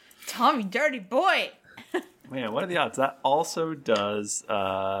 Tommy, dirty boy. Man, what are the odds? That also does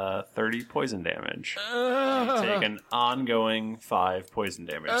 30 poison damage. You take an ongoing 5 poison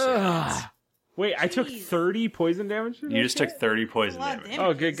damage. Wait, I took 30 poison damage? You just took 30 poison damage.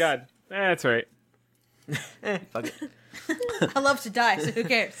 Oh, good God. That's right. Fuck it. I love to die, so who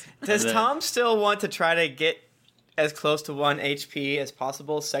cares? Does Tom still want to try to get as close to 1 HP as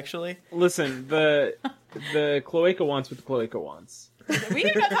possible sexually? Listen, the cloaca wants what the cloaca wants. We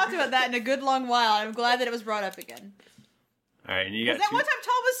have not talked about that in a good long while. I'm glad that it was brought up again. All right, and you got that one time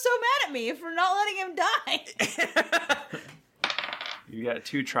Tom was so mad at me for not letting him die. You got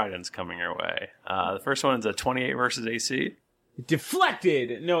 2 tridents coming your way. The first one is a 28 versus AC.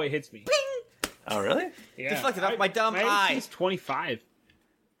 Deflected. No, it hits me. Bing! Oh, really? Yeah. Deflected off my dumb eye. AC is 25.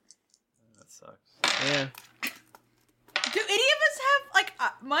 That sucks. Yeah. Do any of us have, like,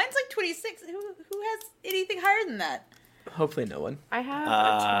 mine's like 26. Who has anything higher than that? Hopefully no one. I have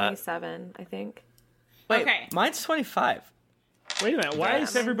a 27, I think. Wait, okay. Mine's 25. Wait a minute. Why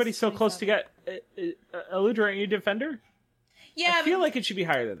is everybody so close to get... Eludra, aren't you Defender? Yeah, I feel like it should be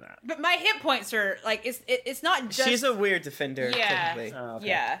higher than that. But my hit points are, like, it's not just... She's a weird defender, yeah. typically. Oh, okay.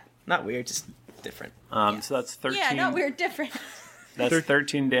 Yeah. Not weird, just different. So that's 13. Yeah, not weird, different. That's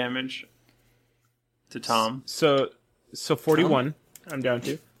 13 damage to Tom. So 41, I'm down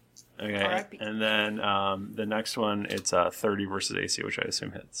to. Okay, R.I.P. and then the next one, it's 30 versus AC, which I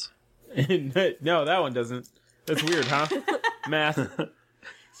assume hits. No, that one doesn't. That's weird, huh? Math.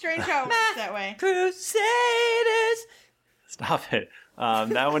 Strange how it works that way. Crusaders! Stop it.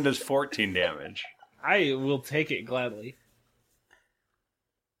 That one does 14 damage. I will take it gladly.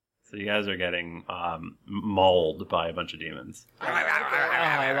 So you guys are getting mauled by a bunch of demons. Oh,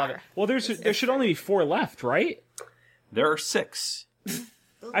 I love it. Well, there should only be 4 left, right? There are 6.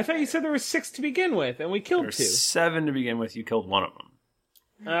 I thought you said there were 6 to begin with, and we killed 2. 7 to begin with. You killed one of them.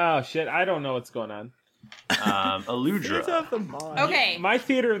 Oh, shit. I don't know what's going on. Eludra. Okay. My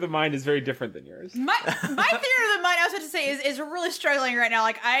theater of the mind is very different than yours. My theater of the mind, I was about to say, is really struggling right now.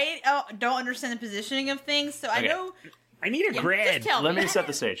 Like, I don't understand the positioning of things, so I know... I need a grid. Just tell Let me set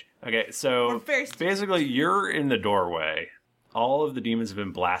the stage. Okay, so basically you're in the doorway. All of the demons have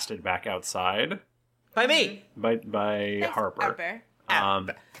been blasted back outside. By me. By Harper.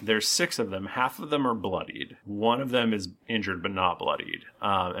 There's 6 of them. Half of them are bloodied. One of them is injured but not bloodied.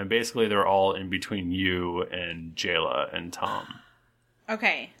 And basically they're all in between you and Jayla and Tom.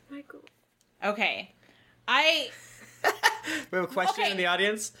 Okay. Michael. Okay. We have a question in the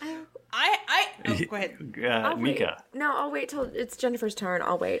audience? Go ahead. Mika. No, I'll wait till it's Jennifer's turn.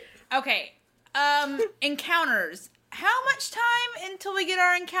 I'll wait. Okay. Encounters. How much time until we get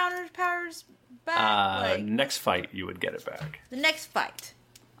our encounters powers back? Next fight, you would get it back. The next fight.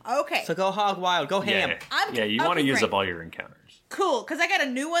 Okay. So go hog wild. Go ham. You want to use up all your encounters. Cool, because I got a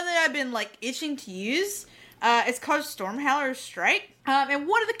new one that I've been, like, itching to use. It's called Stormhowler's Strike. And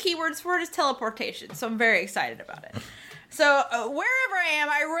one of the keywords for it is teleportation, so I'm very excited about it. So wherever I am,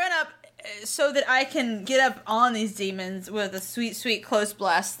 I run up so that I can get up on these demons with a sweet, sweet Close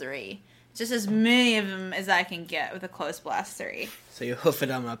Blast 3. Just as many of them as I can get with a Close Blast 3. So you hoof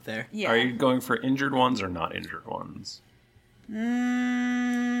it up there. Yeah. Are you going for injured ones or not injured ones?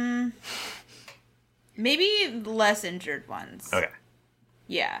 Maybe less injured ones. Okay.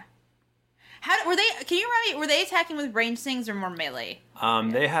 Yeah. Were they? Can you remind me? Were they attacking with ranged things or more melee?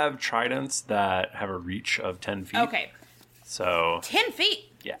 They have tridents that have a reach of 10 feet. Okay. So 10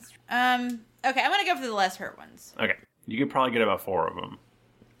 feet. Yeah. Okay, I'm gonna go for the less hurt ones. Okay. You could probably get about 4 of them.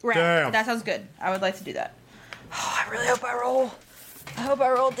 Right. Damn. That sounds good. I would like to do that. Oh, I really hope I roll. I hope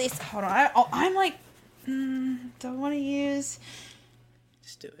I rolled these. Hold on. I'm like, do I want to use?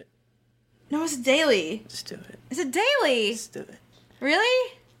 Just do it. No, it's a daily. Just do it. It's a daily. Just do it.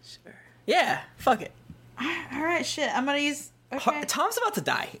 Really? Sure. Yeah. Fuck it. All right. Shit. I'm gonna use. Okay. Tom's about to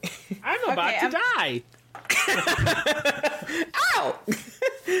die. I'm about to die. Ow!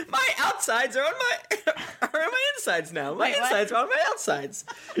 My outsides are on my insides now. My insides are on my outsides.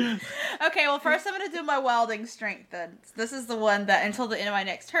 Okay, well, first I'm going to do my wilding strength then. So this is the one that until the end of my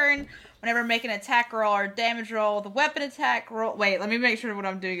next turn, whenever I make an attack roll or damage roll, the weapon attack roll. Wait, let me make sure what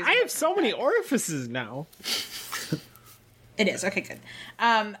I'm doing is. I have so many orifices now. It is. Okay, good.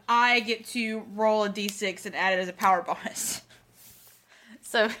 I get to roll a d6 and add it as a power bonus.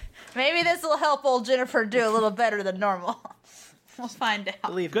 So maybe this will help old Jennifer do a little better than normal. We'll find out.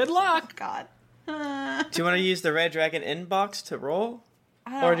 Believe Good luck. God. Do you want to use the red dragon inbox to roll?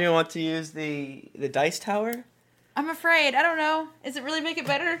 Or do you want to use the dice tower? I'm afraid. I don't know. Does it really make it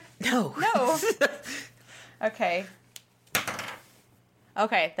better? No. No. Okay.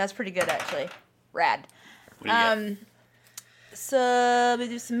 Okay, that's pretty good actually. Rad. So let me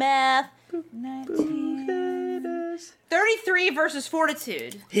do some math. 19. 33 versus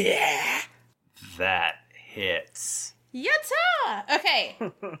fortitude. Yeah. That hits. Yatta! Okay,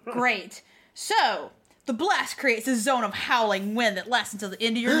 great. So, the blast creates a zone of howling wind that lasts until the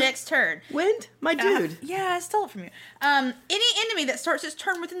end of your next turn. Wind? My dude. Yeah, I stole it from you. Any enemy that starts its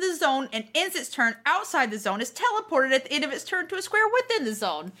turn within the zone and ends its turn outside the zone is teleported at the end of its turn to a square within the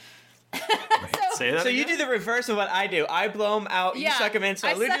zone. Say that So you again? do the reverse of what I do. I blow them out, you Yeah, suck them in, so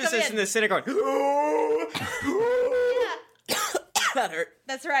I Ludus suck 'em is in. in the center going, that hurt.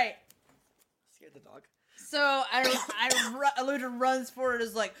 That's right. Scared the dog. So Eludra runs forward and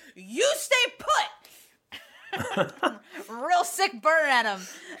is like, you stay put! Real sick burn at him.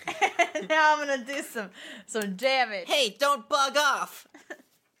 And now I'm gonna do some damage. Hey, don't bug off.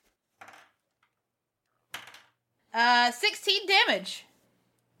 16 damage.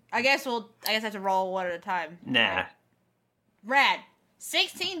 I guess I have to roll one at a time. Nah. Rad.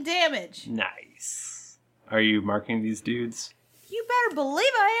 16 damage. Nice. Are you marking these dudes? You better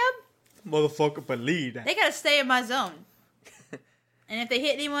believe I am. Motherfucker, believe that. They gotta stay in my zone. And if they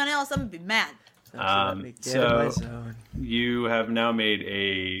hit anyone else, I'm gonna be mad. So you have now made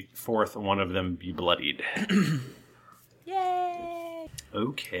a fourth one of them be bloodied. Yay!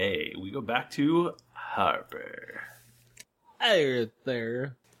 Okay, we go back to Harper. Hey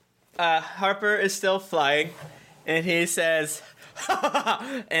there. Harper is still flying, and he says,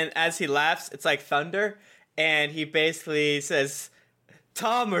 and as he laughs, it's like thunder, and he basically says,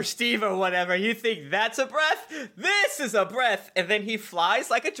 Tom or Steve or whatever, you think that's a breath? This is a breath! And then he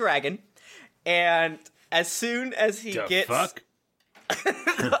flies like a dragon, and as soon as he gets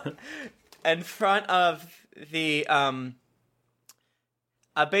in front of the,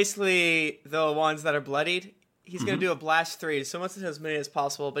 basically the ones that are bloodied, he's going to do a blast 3. So he wants to do as many as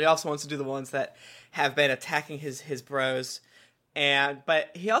possible, but he also wants to do the ones that have been attacking his bros. But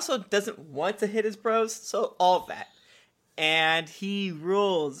he also doesn't want to hit his bros, so all of that. And he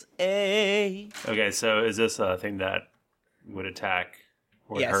rolls a... Okay, so is this a thing that would attack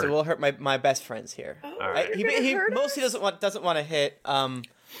or yeah, hurt? so we'll hurt my best friends here. All right. He mostly doesn't want to hit...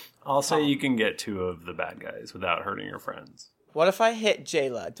 I'll say you can get 2 of the bad guys without hurting your friends. What if I hit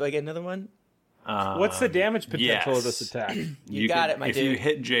Jayla? Do I get another one? What's the damage potential of this yes. attack? You got it, my if dude. you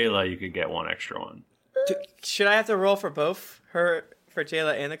hit Jayla, you could get 1 extra one. Should I have to roll for both? For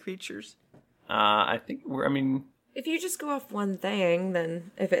Jayla and the creatures? I think If you just go off one thing,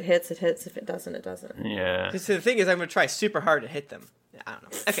 then if it hits, it hits. If it doesn't, it doesn't. Yeah. So the thing is, I'm going to try super hard to hit them. I don't know.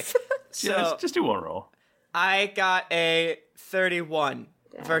 Okay. So yeah, just do 1 roll. I got a 31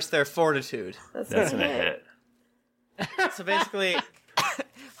 versus their fortitude. That's a hit. So basically,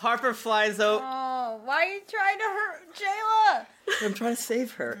 Harper flies over. Oh, why are you trying to hurt Jayla? I'm trying to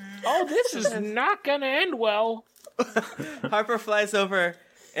save her. Oh, this is not going to end well. Harper flies over,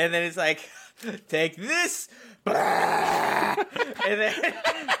 and then he's like, take this. And then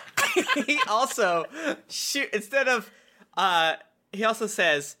he also instead of he also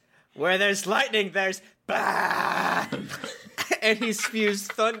says, where there's lightning, there's and he spews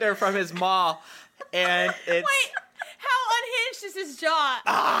thunder from his maw, and it's Wait, how unhinged is his jaw?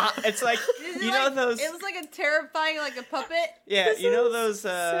 it's like those. It was like a terrifying, like a puppet. Yeah, you know those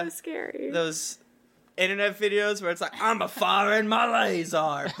so scary. Those internet videos where it's like, I'm a fire in my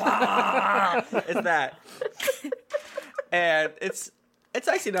laser. Bah! It's that. And it's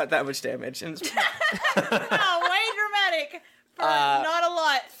actually not that much damage. And it's Oh, way dramatic. For not a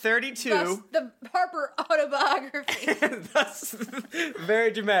lot. 32. Thus, the Harper autobiography. That's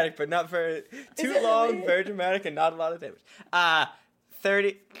very dramatic, but not very too long, very dramatic, and not a lot of damage.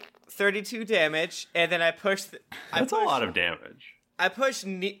 32 damage, and then I push. That's a lot of damage. I pushed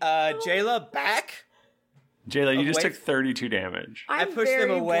Jayla back. Jayla, you just Away. took 32 damage. I pushed them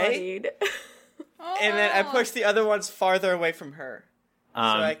away, and then I pushed the other ones farther away from her.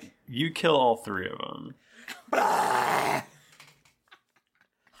 You kill all 3 of them.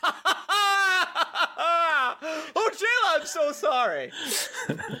 Oh, Jayla, I'm so sorry.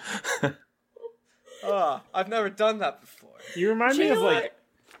 I've never done that before. You remind me of like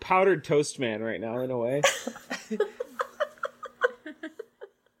Powdered Toast Man right now, in a way. You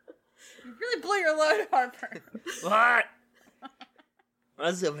really blew your load, Harper. What?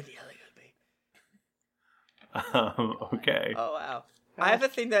 What's up with the other Okay. Oh, wow. I have a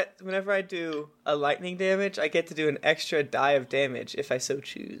thing that whenever I do a lightning damage, I get to do an extra die of damage if I so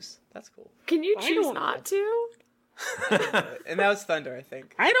choose. That's cool. Can you choose not to? And that was thunder, I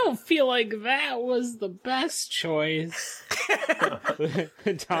think. I don't feel like that was the best choice.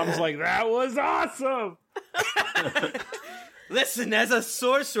 Tom's like, that was awesome. Listen, as a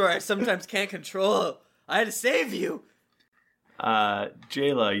sorcerer, I sometimes can't control. I had to save you.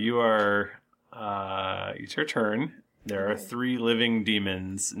 Jayla, you are. It's your turn. There are 3 living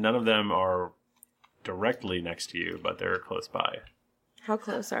demons. None of them are directly next to you, but they're close by. How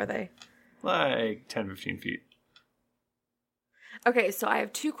close are they? Like 10, 15 feet. Okay, so I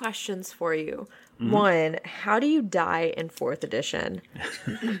have 2 questions for you. Mhm. One, how do you die in 4th edition?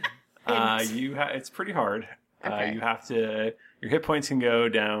 It's pretty hard. Okay. You have to. Your hit points can go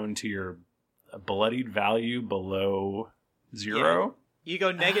down to your bloodied value below 0. You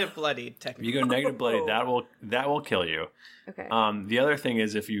go negative bloodied, technically. You go negative bloodied. That will kill you. Okay. The other thing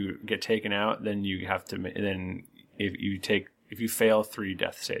is if you get taken out, then you have to. Then if you fail 3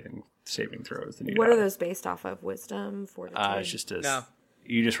 death saving throws, then you What die. are those based off of? Wisdom, fortitude? It's just a. No.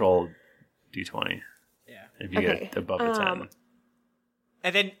 You just roll d20. Yeah. If you get above a 10.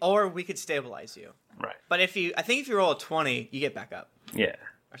 And then, or we could stabilize you. Right. But I think if you roll a 20, you get back up. Yeah.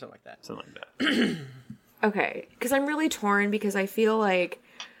 Or something like that. Something like that. Okay, because I'm really torn because I feel like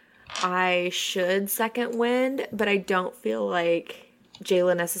I should second wind, but I don't feel like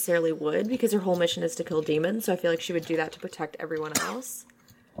Jayla necessarily would because her whole mission is to kill demons, so I feel like she would do that to protect everyone else.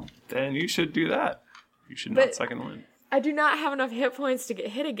 Then you should do that. You should But- not second win. I do not have enough hit points to get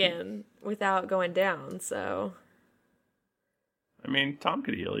hit again without going down, so... I mean, Tom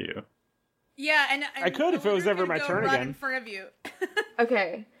could heal you. Yeah, and I could if it was ever my go turn run again. in front of you.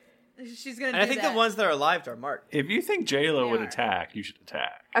 Okay. She's gonna. And I think the ones that are alive are marked. If you think Jayla would attack, you should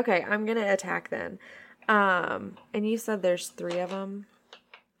attack. Okay, I'm gonna attack then. And you said there's 3 of them?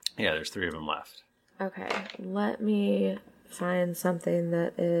 Yeah, there's 3 of them left. Okay, let me find something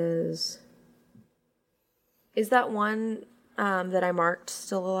that is... Is that one that I marked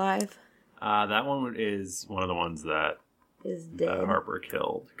still alive? That one is one of the ones that Is dead. Harper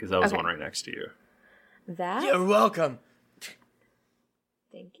killed, because that was the Okay. one right next to you. That? You're welcome.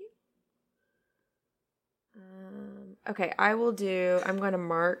 Thank you. Okay, I'm going to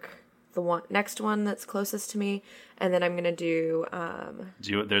mark the next one that's closest to me, and then I'm going to do,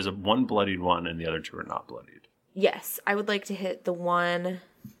 There's one bloodied one, and the other 2 are not bloodied. yes, I would like to hit the one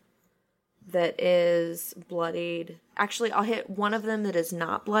that is bloodied. Actually, I'll hit one of them that is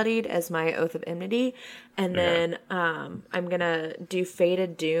not bloodied as my Oath of Enmity, and then I'm going to do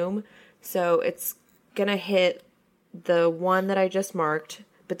Fated Doom, so it's going to hit the one that I just marked,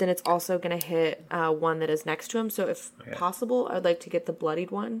 but then it's also going to hit one that is next to him, so if possible, I'd like to get the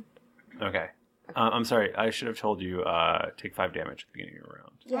bloodied one. Okay. I'm sorry, I should have told you, take 5 damage at the beginning of your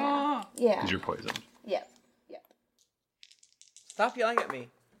round. Yeah. Yeah. Because you're poisoned. Yep. Stop yelling at me.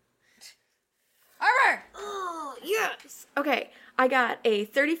 Armor! Oh, yes. Okay, I got a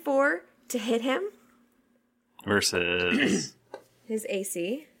 34 to hit him. Versus... His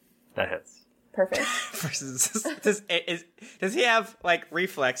AC. that hits. Perfect. Versus, does he have, like,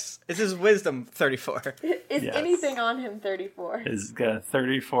 reflex? Is his wisdom 34? Is Yes. anything on him 34? He's got a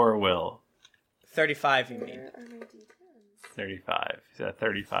 34 will. 35, you mean? 35. He's got a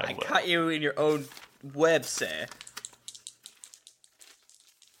 35 will. Caught you in your own web, sir.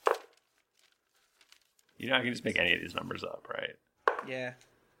 You know, I can just make any of these numbers up, right? Yeah.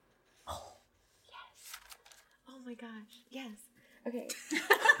 Oh my gosh. Yes. Okay.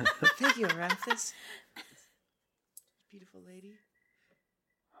 Thank you, Arathis. Beautiful lady.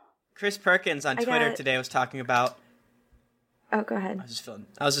 Chris Perkins on Twitter today was talking about... Oh, go ahead. I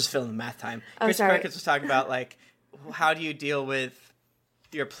was just filling the math time. Oh, Chris sorry. Perkins was talking about, like, how do you deal with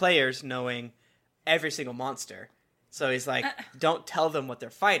your players knowing every single monster? So he's like, don't tell them what they're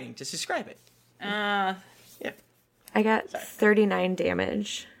fighting, just describe it. Yeah. I got 39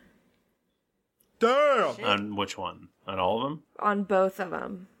 damage. Damn! On which one? On all of them? On both of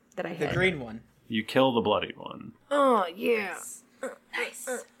them that I hit. The green one. You kill the bloodied one. Oh, yeah. Nice.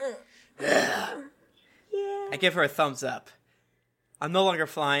 I give her a thumbs up. I'm no longer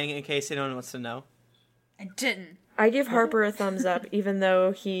flying, in case anyone wants to know. I didn't. I give Harper a thumbs up, even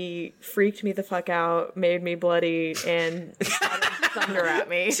though he freaked me the fuck out, made me bloody, and shot thunder at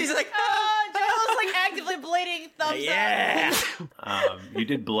me. She's like, Jayla's like actively blading thumbs up. You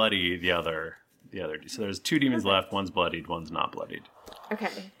did bloody the other. So there's 2 demons left. One's bloodied. One's not bloodied. Okay.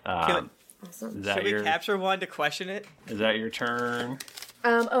 Awesome. Is that Should we capture one to question it? Is that your turn?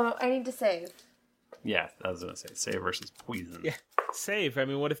 I need to save. Yeah, I was gonna say save versus poison. Yeah, save. I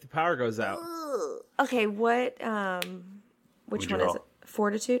mean, what if the power goes out? Okay, what Which What'd one you is roll? it?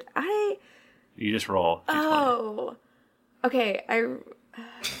 Fortitude? You just roll. Oh. Okay,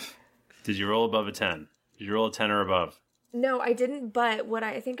 Did you roll above a 10? Did you roll a 10 or above? No, I didn't, but what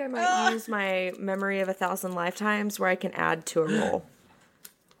I think I might use my Memory of 1,000 Lifetimes where I can add to a roll.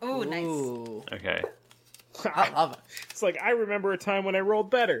 Oh, nice. Okay. I love it. It's like, I remember a time when I rolled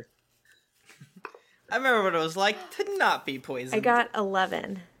better. I remember what it was like to not be poisoned. I got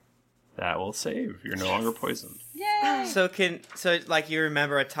 11. That will save. You're no longer poisoned. Yay! So like you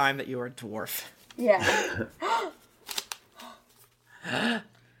remember a time that you were a dwarf. Yeah. I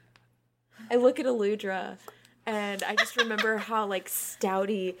look at Eludra and I just remember how like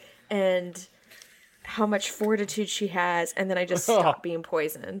stouty and how much fortitude she has, and then I just stop being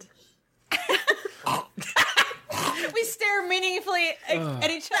poisoned. We stare meaningfully at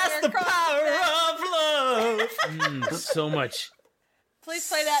each other. That's the power of love. So much. Please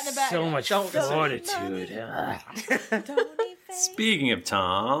play that in the back. So much fortitude. Speaking of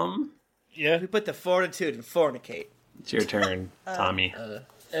Tom. Yeah? We put the fortitude in fornicate. It's your turn, Tommy.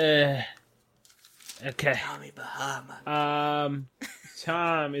 Okay. Tommy Bahama.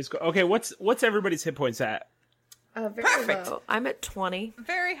 Tom is... Okay, what's everybody's hit points at? Very Perfect. low. I'm at 20.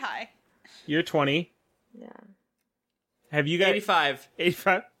 Very high. You're 20. Yeah. Have you got... 85.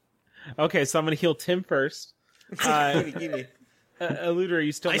 85? Okay, so I'm going to heal Tim first. Give me. Eludra, are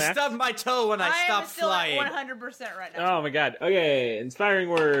you still I maxed? stubbed my toe when I stopped still flying. at 100% right now. Oh my god. Okay, inspiring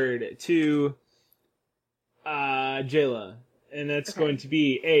word to Jayla. And that's going to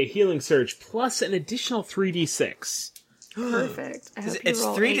be a healing surge plus an additional 3d6. Perfect. I hope you It's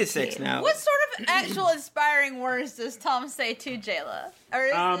roll 3 to 18. 6 now. What sort of actual inspiring words does Tom say to Jayla? Or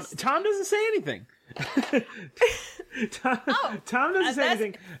is this... Tom doesn't say anything. Tom doesn't say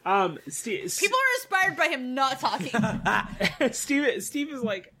anything. People are inspired by him not talking. Steve is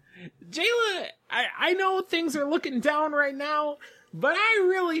like, Jayla, I know things are looking down right now, but I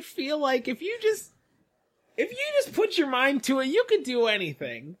really feel like if you just put your mind to it, you could do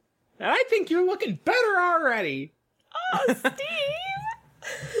anything. And I think you're looking better already. Oh, Steve!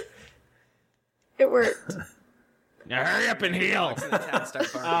 It worked. Now hurry up and heal.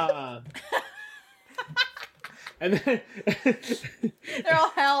 And then They're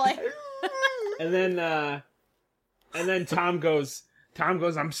all howling. and then Tom goes,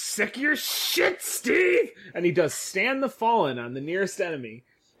 I'm sick of your shit, Steve! And he does stand the fallen on the nearest enemy.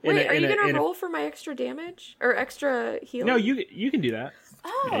 Wait, are you going to roll for my extra damage? Or extra healing? No, you can do that.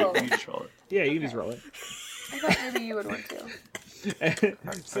 Oh. Yeah, you just roll it. Yeah, you can just roll it. I thought maybe you would want to.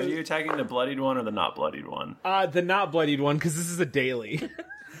 Are you attacking the bloodied one or the not bloodied one? The not bloodied one, because this is a daily.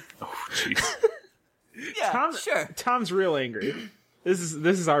 Oh, jeez. Yeah, sure. Tom's real angry. This is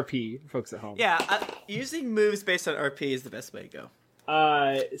RP, folks at home. Yeah, using moves based on RP is the best way to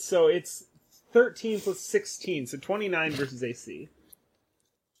go. So it's 13 plus 16, so 29 versus AC.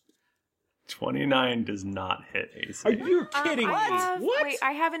 29 does not hit AC. Are you kidding me? What? Wait,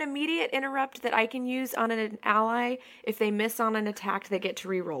 I have an immediate interrupt that I can use on an ally. If they miss on an attack, they get to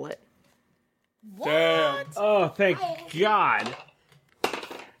re-roll it. Damn. Oh, thank God.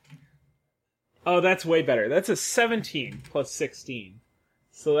 Oh, that's way better. That's a 17 plus 16.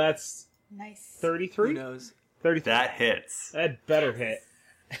 So that's nice. 33? Who knows? 33. That hits. That better hit.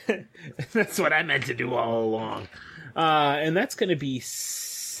 That's what I meant to do all along. And that's going to be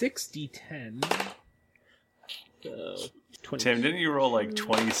 60-10. So, Tim, didn't you roll like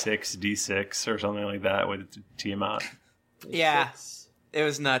 26 d6 or something like that with Tiamat? Yeah, it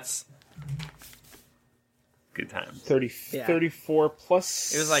was nuts. Good times. 34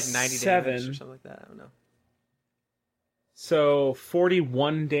 plus It was like 90 7. damage or something like that. I don't know. So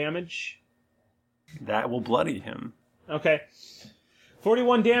 41 damage. That will bloody him. Okay.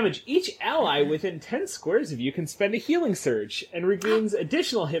 41 damage. Each ally within 10 squares of you can spend a healing surge and regains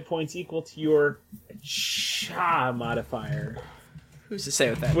additional hit points equal to your Cha modifier. Who's to say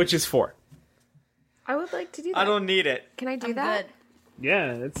with that? Which is 4. I would like to do that. I don't need it. Can I do that?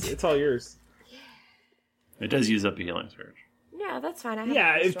 Yeah, it's all yours. It does use up a healing surge. Yeah, that's fine. I have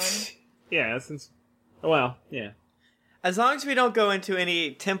Yeah, the first one. yeah, since well, yeah. As long as we don't go into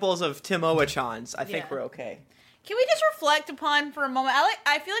any temples of Timoachans, I think we're okay. Can we just reflect upon for a moment?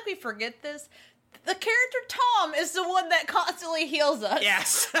 I feel like we forget this. The character Tom is the one that constantly heals us.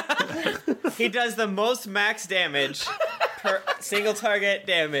 Yes. He does the most max damage per single target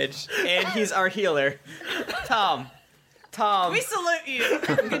damage, and he's our healer. Tom. We salute you.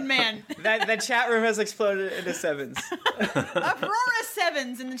 Good man. The chat room has exploded into sevens. Uproar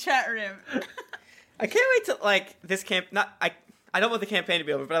sevens in the chat room. I can't wait to, like, this camp... I don't want the campaign to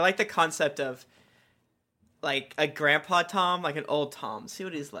be over, but I like the concept of, like, a grandpa Tom, like an old Tom. See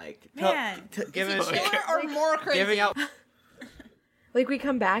what he's like. Man. Giving Is he killer or more crazy? Giving out... Like, we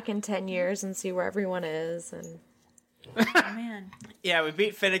come back in 10 years and see where everyone is, and... Oh, man. Yeah, we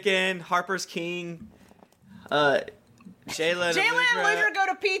beat Finnegan, Harper's King, Jayla and Ludra go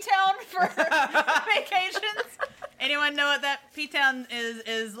to P-Town for vacations. Anyone know what that P-Town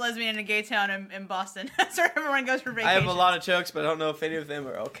is lesbian and gay town in Boston. That's where everyone goes for vacation. I have a lot of jokes, but I don't know if any of them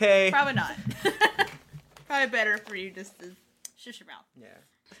are okay. Probably not. Probably better for you just to shush your mouth. Yeah.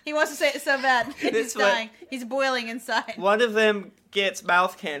 He wants to say it so bad. He's dying. He's boiling inside. One of them gets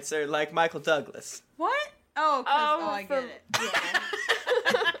mouth cancer like Michael Douglas. What? Oh, I get it.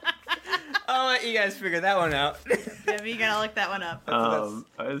 Yeah. I'll let you guys figure that one out. Yeah, you gotta look that one up.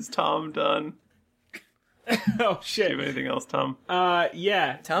 Is Tom done? Oh shit! Do you have anything else, Tom?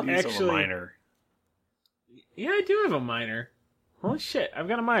 Yeah. Tom, you actually have a minor. Yeah, I do have a minor. Holy shit! I've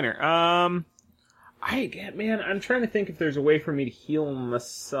got a minor. Man, I'm trying to think if there's a way for me to heal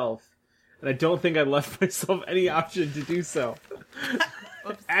myself, and I don't think I left myself any option to do so.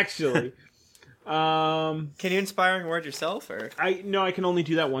 Actually. Can you inspiring word yourself, or I can only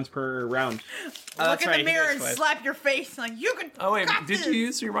do that once per round. Look in the mirror and slap your face like you can. Oh wait, got did this. you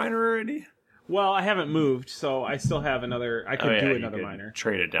use your minor already? Well, I haven't moved, so I still have another. I could do another minor.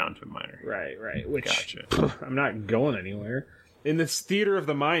 Trade it down to a minor. Right. Which gotcha. I'm not going anywhere. In this theater of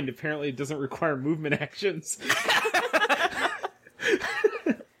the mind, apparently it doesn't require movement actions. I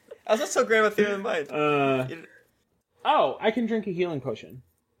was also great with theater of the mind. I can drink a healing potion.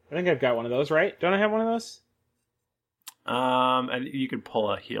 I think I've got one of those, right? Don't I have one of those? And you could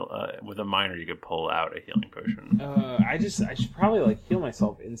pull a heal with a minor. You could pull out a healing potion. I should probably heal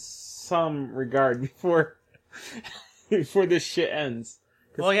myself in some regard before this shit ends.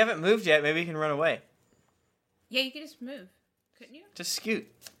 Well, you haven't moved yet. Maybe you can run away. Yeah, you can just move, couldn't you? Just scoot.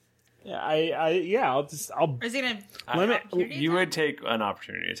 Yeah, I'll. Or is he gonna limit? You would take an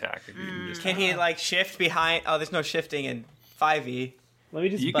opportunity attack if you can just. Can he shift behind? Oh, there's no shifting in 5e. Let me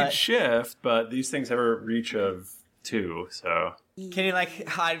just. You can shift, but these things have a reach of 2, so. Can you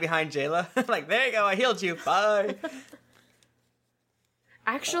hide behind Jayla? There you go, I healed you. Bye.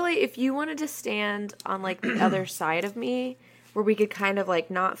 Actually, if you wanted to stand on the other side of me, where we could kind of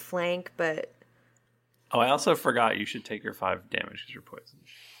not flank, but. Oh, I also forgot you should take your 5 damage because you're poisoned.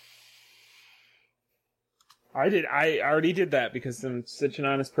 I already did that because I'm such an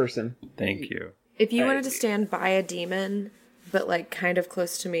honest person. Thank you. If you wanted to stand by a demon, but kind of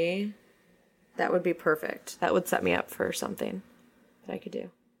close to me, that would be perfect. That would set me up for something that I could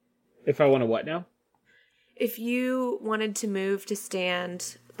do. If I want to what now? If you wanted to move to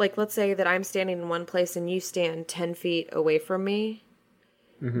stand, let's say that I'm standing in one place and you stand 10 feet away from me,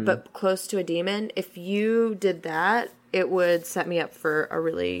 but close to a demon, if you did that, it would set me up for a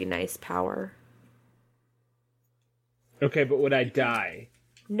really nice power. Okay, but would I die?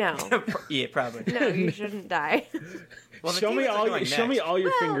 No. Yeah, probably. No, you shouldn't die. Well, show me all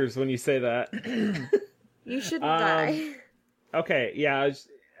your fingers when you say that. You shouldn't die. Okay, yeah,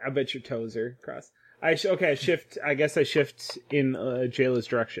 I bet your toes are crossed. I shift. I guess I shift in Jayla's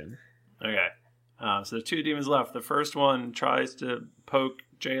direction. Okay. So there's 2 demons left. The first one tries to poke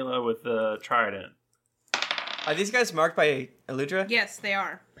Jayla with the trident. Are these guys marked by Eludra? Yes, they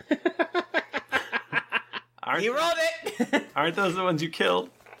are. You rolled it! Aren't those the ones you killed?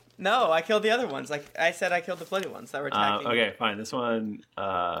 No, I killed the other ones. I said I killed the bloody ones that were attacking. Okay, fine. This one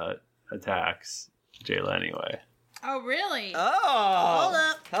attacks Jayla anyway. Oh, really? Oh! Hold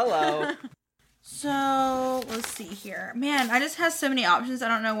up. Hello. So, let's see here. Man, I just have so many options. I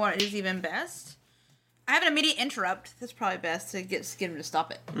don't know what is even best. I have an immediate interrupt. That's probably best to get him to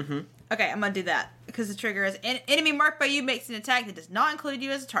stop it. Mm-hmm. Okay, I'm going to do that. Because the trigger is enemy marked by you makes an attack that does not include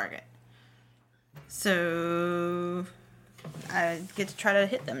you as a target. So, I get to try to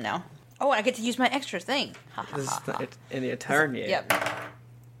hit them now. Oh, I get to use my extra thing. This is not in your turn yet. Yep.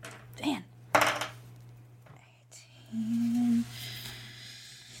 Damn. 18.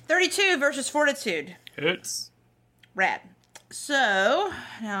 32 versus Fortitude. Hits. Rad. So,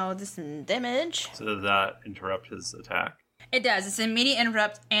 now this is damage. So does that interrupt his attack? It does. It's an immediate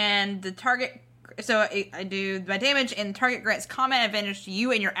interrupt, and the target... So I do my damage, and the target grants combat advantage to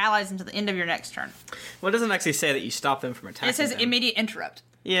you and your allies until the end of your next turn. Well, it doesn't actually say that you stop them from attacking. It says them. immediate interrupt.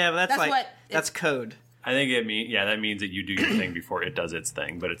 Yeah, but that's code. I think that means that you do your thing before it does its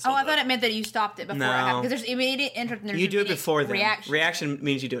thing, but it's. I thought it meant that you stopped it before it happened, because there's immediate interrupt and there's you do it before them. Reaction. Reaction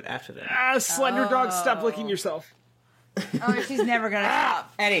means you do it after them. Slender dog, stop licking yourself. Oh, she's never gonna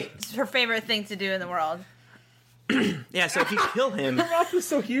stop. Eddie, it's her favorite thing to do in the world. Yeah, so if you kill him, her mouth is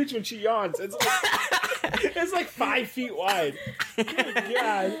so huge when she yawns. It's like 5 feet wide. Good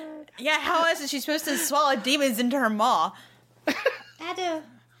God. Yeah, how else is she supposed to swallow demons into her maw? I do.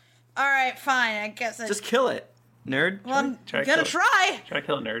 All right, fine. I guess just kill it. Nerd? Well, I'm Try to gonna kill- try. Try to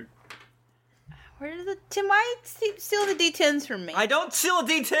kill a nerd. Where did the Tim? Why steal the D10s from me? I don't steal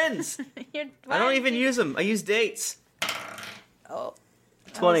D10s. I don't even use them. I use dates. Oh.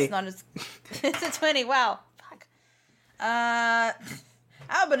 20. It's not as. It's a 20. Wow. Fuck. How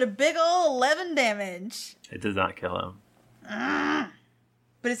about a big ol' 11 damage? It does not kill him.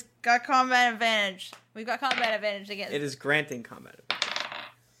 But it's got combat advantage. We've got combat advantage against. It is granting combat.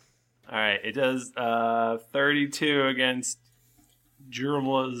 All right, it does 32 against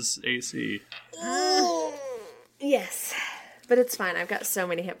Jurmla's AC. Yes. But it's fine. I've got so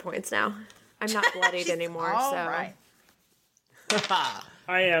many hit points now. I'm not bloodied anymore, all so. right.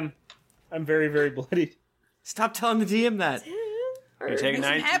 I am. I'm very, very bloodied. Stop telling the DM that. You take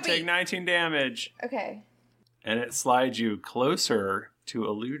 19 damage. Okay. And it slides you closer to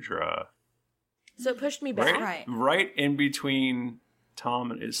Aludra. So it pushed me back? Right in between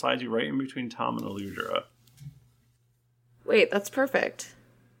Tom. It slides you right in between Tom and Aludra. Wait, that's perfect.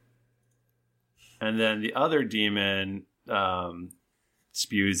 And then the other demon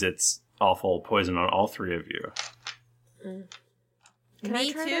spews its awful poison on all three of you. Can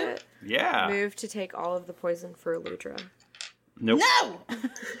I try to Yeah. move to take all of the poison for Aludra? Nope. No!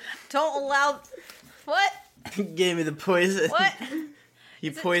 Don't allow. What? Gave me the poison. What?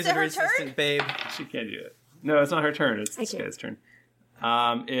 You poison her resistant babe. She can't do it. No, it's not her turn. It's this guy's turn.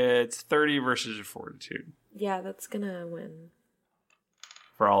 It's 30 versus your fortitude. Yeah, that's gonna win.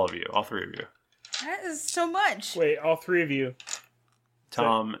 For all of you. All three of you. That is so much. Wait, all three of you.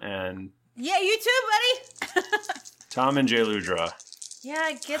 Tom and... Yeah, you too, buddy. Tom and Jaludra. Yeah,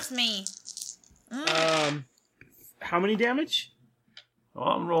 it gets me. How many damage? Well,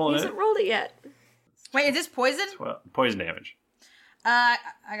 I'm rolling He hasn't rolled it yet. Wait, is this poison? Poison damage. I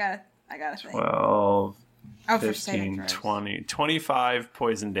got a thing. 12, Oh, for 15, saving throws. 20, 25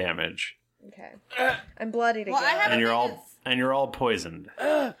 poison damage. Okay. I'm bloodied again. Well, I have And you're all poisoned.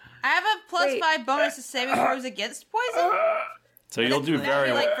 I have a plus 5 bonus to saving throws against poison. So you'll do Would that very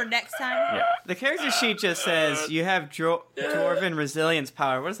be, well. like for next time. Yeah. The character sheet just says you have dwarven resilience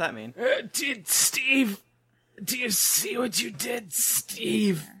power. What does that mean? Steve, do you see what you did,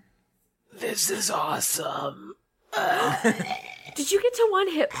 Steve? This is awesome. Did you get to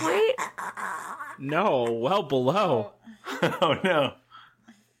 1 hit point? No, well below. Oh no.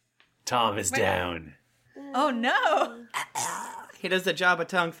 Tom is down. Oh no. He does the Jabba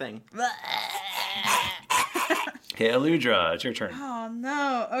tongue thing. Okay, Aludra, it's your turn. Oh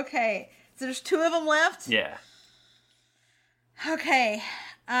no. Okay. So there's 2 of them left. Yeah. Okay.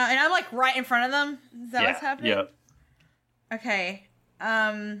 And I'm like right in front of them. Is that Yeah, what's happening? yep. Okay.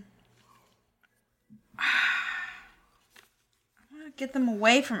 I'm gonna get them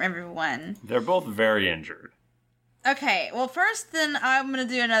away from everyone. They're both very injured. Okay, well first then I'm gonna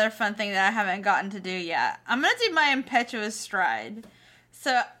do another fun thing that I haven't gotten to do yet. I'm gonna do my impetuous stride.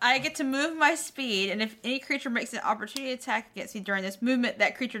 So I get to move my speed, and if any creature makes an opportunity attack against me during this movement,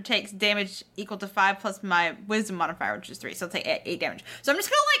 that creature takes damage equal to 5 plus my wisdom modifier, which is 3. So I'll take 8 damage. So I'm just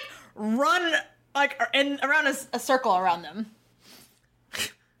gonna run around a circle around them.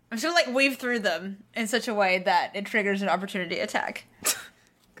 I'm just gonna weave through them in such a way that it triggers an opportunity attack.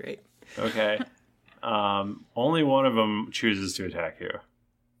 Great. Okay. Only one of them chooses to attack you.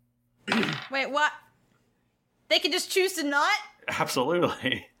 Wait, what? They can just choose to not?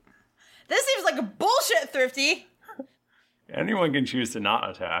 Absolutely. This seems like a bullshit, Thrifty. Anyone can choose to not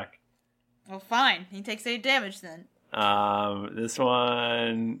attack. Well, fine. He takes 8 damage then. This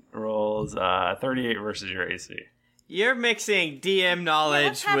one rolls 38 versus your AC. You're mixing DM Yeah, knowledge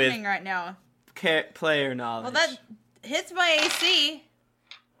what's happening with right now? player knowledge. Well, that hits my AC.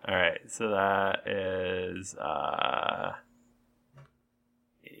 All right, so that is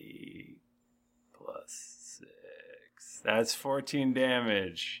 8 plus 6. That's 14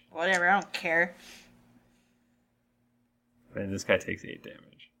 damage. Whatever, I don't care. And this guy takes 8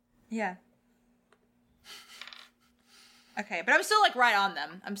 damage. Yeah. Okay, but I'm still right on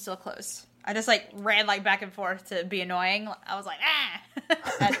them. I'm still close. I just ran back and forth to be annoying. I was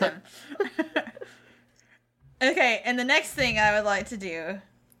at them. Okay, and the next thing I would like to do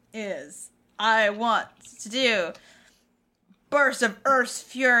is I want to do Burst of Earth's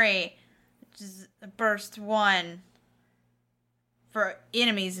Fury, which is burst 1 for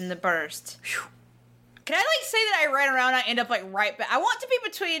enemies in the burst. Can I say that I ran around and I end up right back? I want to be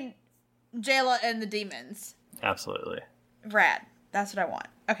between Jayla and the demons. Absolutely. Rad. That's what I want.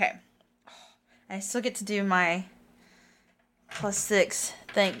 Okay. I still get to do my +6.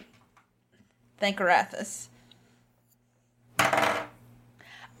 Thank Arathis.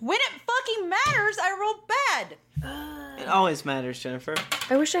 When it fucking matters, I roll bad. It always matters, Jennifer.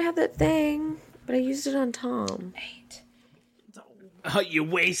 I wish I had that thing, But I used it on Tom. 8. Oh, you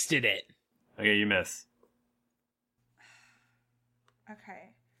wasted it. Okay, you miss. Okay.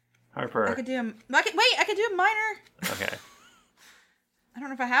 Harper. I could do a minor. Okay. I don't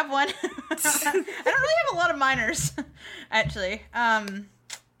know if I have one. I don't really have a lot of minors, actually.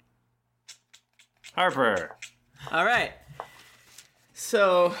 Harper. All right.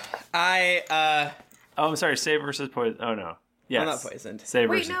 So I. Oh, I'm sorry. Save versus poison. Oh no. Yes. I'm not poisoned. Save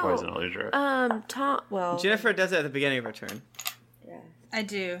versus poison. Illusion. Tom. Well, Jennifer does it at the beginning of her turn. Yeah. I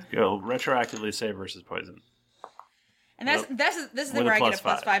do. Go retroactively save versus poison. And this is With where a I get plus a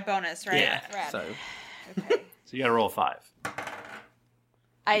plus 5. 5 bonus, right? Yeah. Rad. So you got to roll a 5.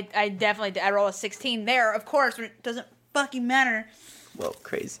 I definitely did. I roll a 16 there, of course, when it doesn't fucking matter. Whoa,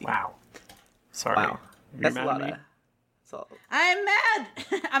 crazy. Wow. Sorry. Wow. You're That's mad a lot at me? of. That's all. I'm mad.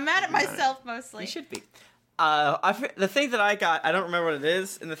 I'm mad at myself mostly. You should be. The thing that I got, I don't remember what it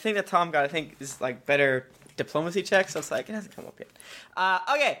is, and the thing that Tom got, I think, is like better diplomacy checks. So it's like it hasn't come up yet.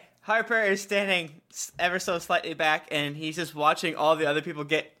 Okay, Harper is standing ever so slightly back, and he's just watching all the other people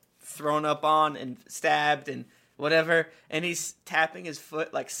get thrown up on and stabbed and whatever, and he's tapping his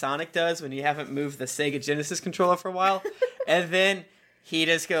foot like Sonic does when you haven't moved the Sega Genesis controller for a while, and then he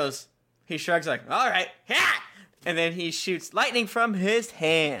just goes, he shrugs like, all right, ha! And then he shoots lightning from his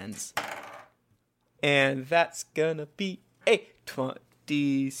hands. And that's gonna be a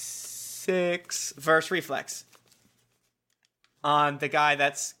 26 verse reflex on the guy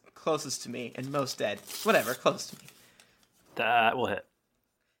that's closest to me and most dead. Whatever, close to me. That will hit.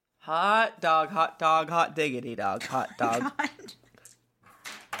 Hot dog, hot diggity dog, hot dog.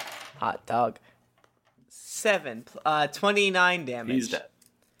 Hot dog. 29 damage. He's dead.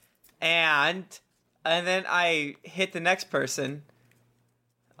 And then I hit the next person.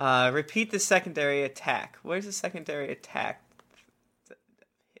 Repeat the secondary attack. Where's the secondary attack?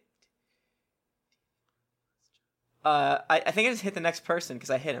 I think I just hit the next person because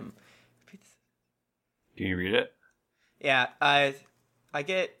I hit him. Can you read it? Yeah, I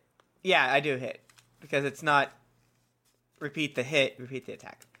get. Yeah, I do hit because it's not repeat the hit, repeat the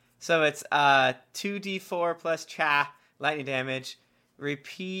attack. So it's 2d4 plus lightning damage.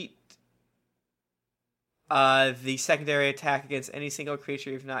 Repeat the secondary attack against any single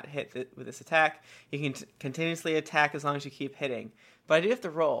creature you've not hit with this attack. You can continuously attack as long as you keep hitting. But I do have to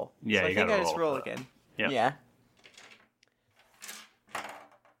roll. Yeah, so you I think gotta I just roll roll for that. again. Yep. Yeah.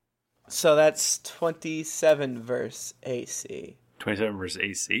 So that's 27 versus AC. 27 versus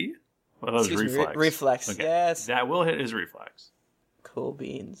AC? Well, that was Excuse me, reflex. reflex, Okay. yes. That will hit his reflex. Cool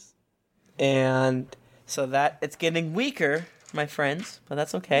beans. And so that it's getting weaker, my friends, but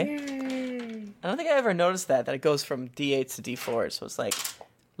that's okay. I don't think I ever noticed that it goes from D8s to D4s, so it's like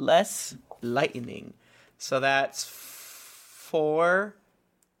less lightning. So that's 4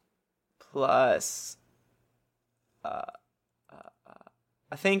 plus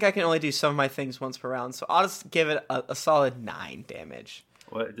I think I can only do some of my things once per round, so I'll just give it a solid 9 damage.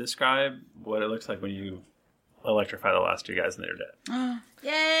 Describe what it looks like when you electrify the last 2 guys and they're dead.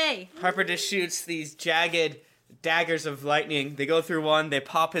 Yay! Harper just shoots these jagged daggers of lightning. They go through one, they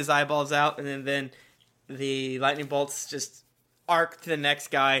pop his eyeballs out, and then the lightning bolts just arc to the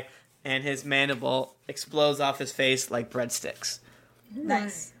next guy, and his mandible explodes off his face like breadsticks.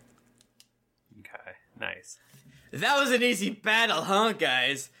 Nice. Okay, nice. That was an easy battle, huh,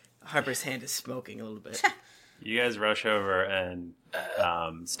 guys? Harper's hand is smoking a little bit. You guys rush over and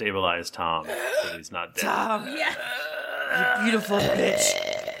stabilize Tom so he's not dead. Tom! Yeah! You beautiful bitch!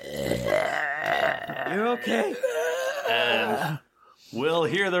 You're okay. And we'll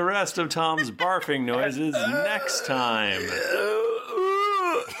hear the rest of Tom's barfing noises next time.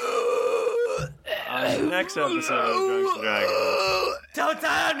 On the next episode of Drunks and Dragons. Don't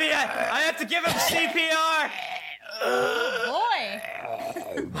die on me! I have to give him CPR! Boy!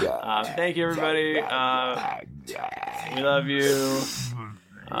 Thank you, everybody. We love you.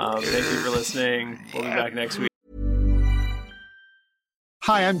 Thank you for listening. We'll be back next week.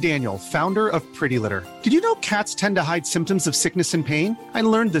 Hi, I'm Daniel, founder of Pretty Litter. Did you know cats tend to hide symptoms of sickness and pain? I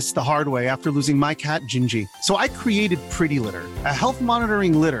learned this the hard way after losing my cat, Gingy. So I created Pretty Litter, a health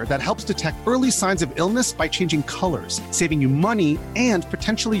monitoring litter that helps detect early signs of illness by changing colors, saving you money and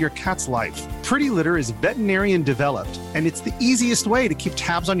potentially your cat's life. Pretty Litter is veterinarian developed, and it's the easiest way to keep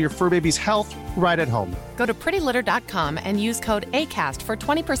tabs on your fur baby's health right at home. Go to prettylitter.com and use code ACAST for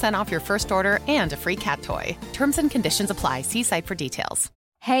 20% off your first order and a free cat toy. Terms and conditions apply. See site for details.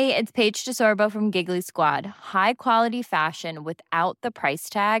 Hey, it's Paige DeSorbo from Giggly Squad. High quality fashion without the price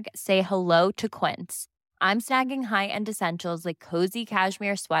tag. Say hello to Quince. I'm snagging high-end essentials like cozy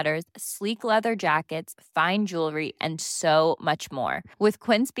cashmere sweaters, sleek leather jackets, fine jewelry, and so much more. With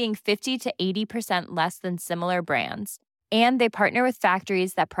Quince being 50 to 80% less than similar brands. And they partner with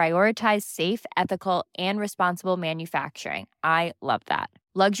factories that prioritize safe, ethical, and responsible manufacturing. I love that.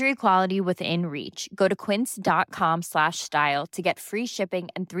 Luxury quality within reach. Go to quince.com/style to get free shipping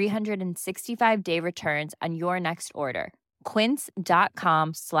and 365-day returns on your next order.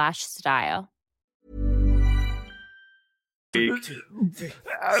 Quince.com/style. If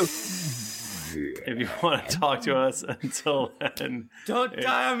you want to talk to us until then, don't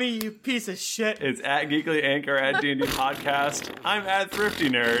die on me, you piece of shit. It's at Geekly Anchor at D&D Podcast. I'm at Thrifty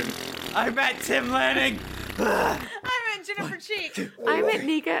Nerd. I'm at Tim Lanning. I'm at Jennifer Cheek. I'm at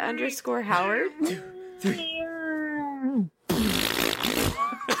Nika_Howard.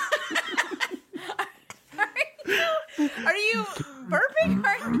 Are you burping?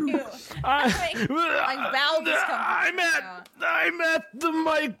 Or are you like bowel discomfort? I'm at the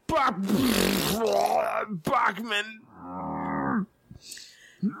Mike Bachman.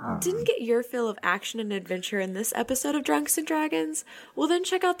 Didn't get your fill of action and adventure in this episode of Drunks and Dragons? Well, then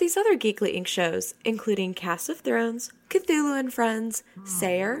check out these other Geekly Inc. shows, including Cast of Thrones, Cthulhu and Friends,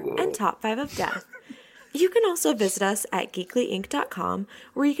 Sayer, and Top 5 of Death. You can also visit us at geeklyinc.com,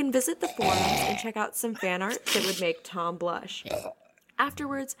 where you can visit the forums and check out some fan art that would make Tom blush.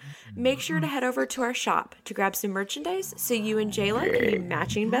 Afterwards, make sure to head over to our shop to grab some merchandise so you and Jayla can be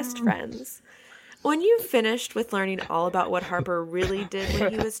matching best friends. When you've finished with learning all about what Harper really did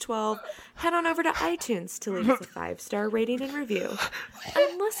when he was 12, head on over to iTunes to leave us a 5-star rating and review.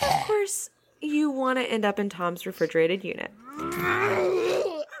 Unless, of course, you want to end up in Tom's refrigerated unit.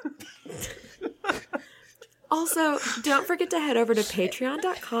 Also, don't forget to head over to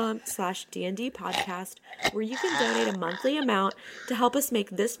patreon.com/DND podcast, where you can donate a monthly amount to help us make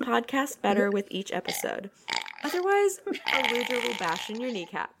this podcast better with each episode. Otherwise, a Luger will bash in your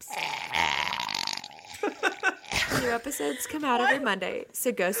kneecaps. New episodes come out every Monday,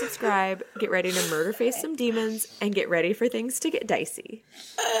 so go subscribe, get ready to murder face some demons, and get ready for things to get dicey.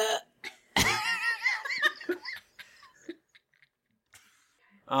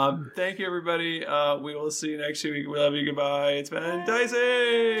 Thank you, everybody. We will see you next week. We love you. Goodbye. It's been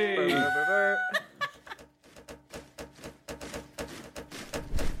dicey.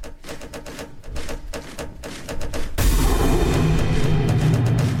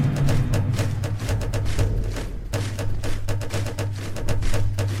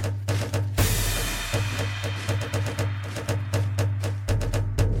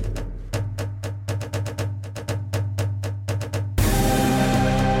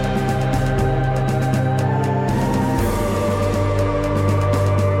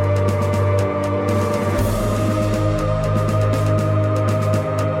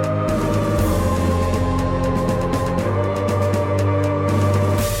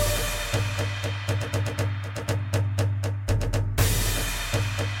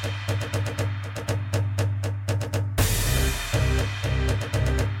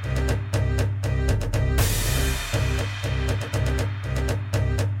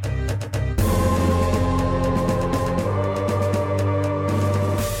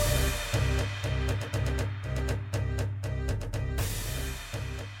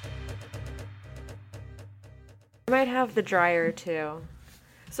 I might have the dryer too.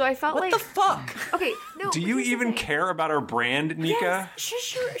 So I felt what like... the fuck? Okay, no. Do you even care about our brand, Nika?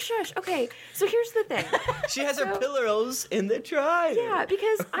 Yes. Shush. Okay, so here's the thing. She has her pillows in the dryer. Yeah,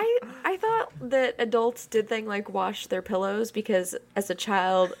 because I thought that adults did things like wash their pillows, because as a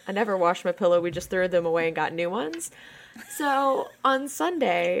child, I never washed my pillow. We just threw them away and got new ones. So on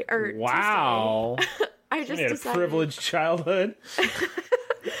Sunday, or wow. Tuesday, I just had a privileged childhood.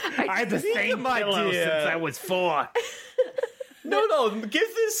 I had the same pillow since I was 4. No,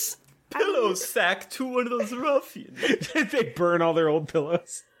 give this pillow sack to one of those ruffians. They burn all their old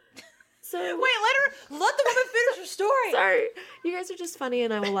pillows. So wait, let the woman finish her story. Sorry, you guys are just funny,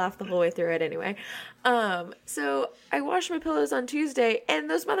 and I will laugh the whole way through it anyway. So I washed my pillows on Tuesday, and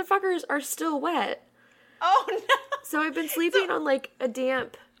those motherfuckers are still wet. Oh no! So I've been sleeping on like a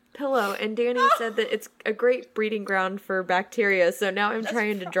damp pillow, and Danny said that it's a great breeding ground for bacteria. So now I'm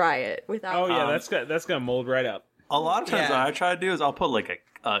trying to dry it without. Oh yeah, that's gonna mold right up. A lot of times, what I try to do is I'll put like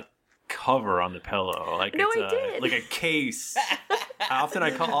a cover on the pillow, like like a case. Often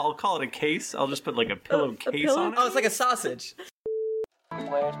I'll call it a case. I'll just put like a pillow case on it. Oh, it's like a sausage.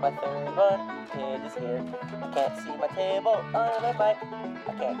 Where's my third one? It is here. I can't see my table under my mic.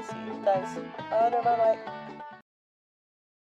 I can't see the dice under my mic.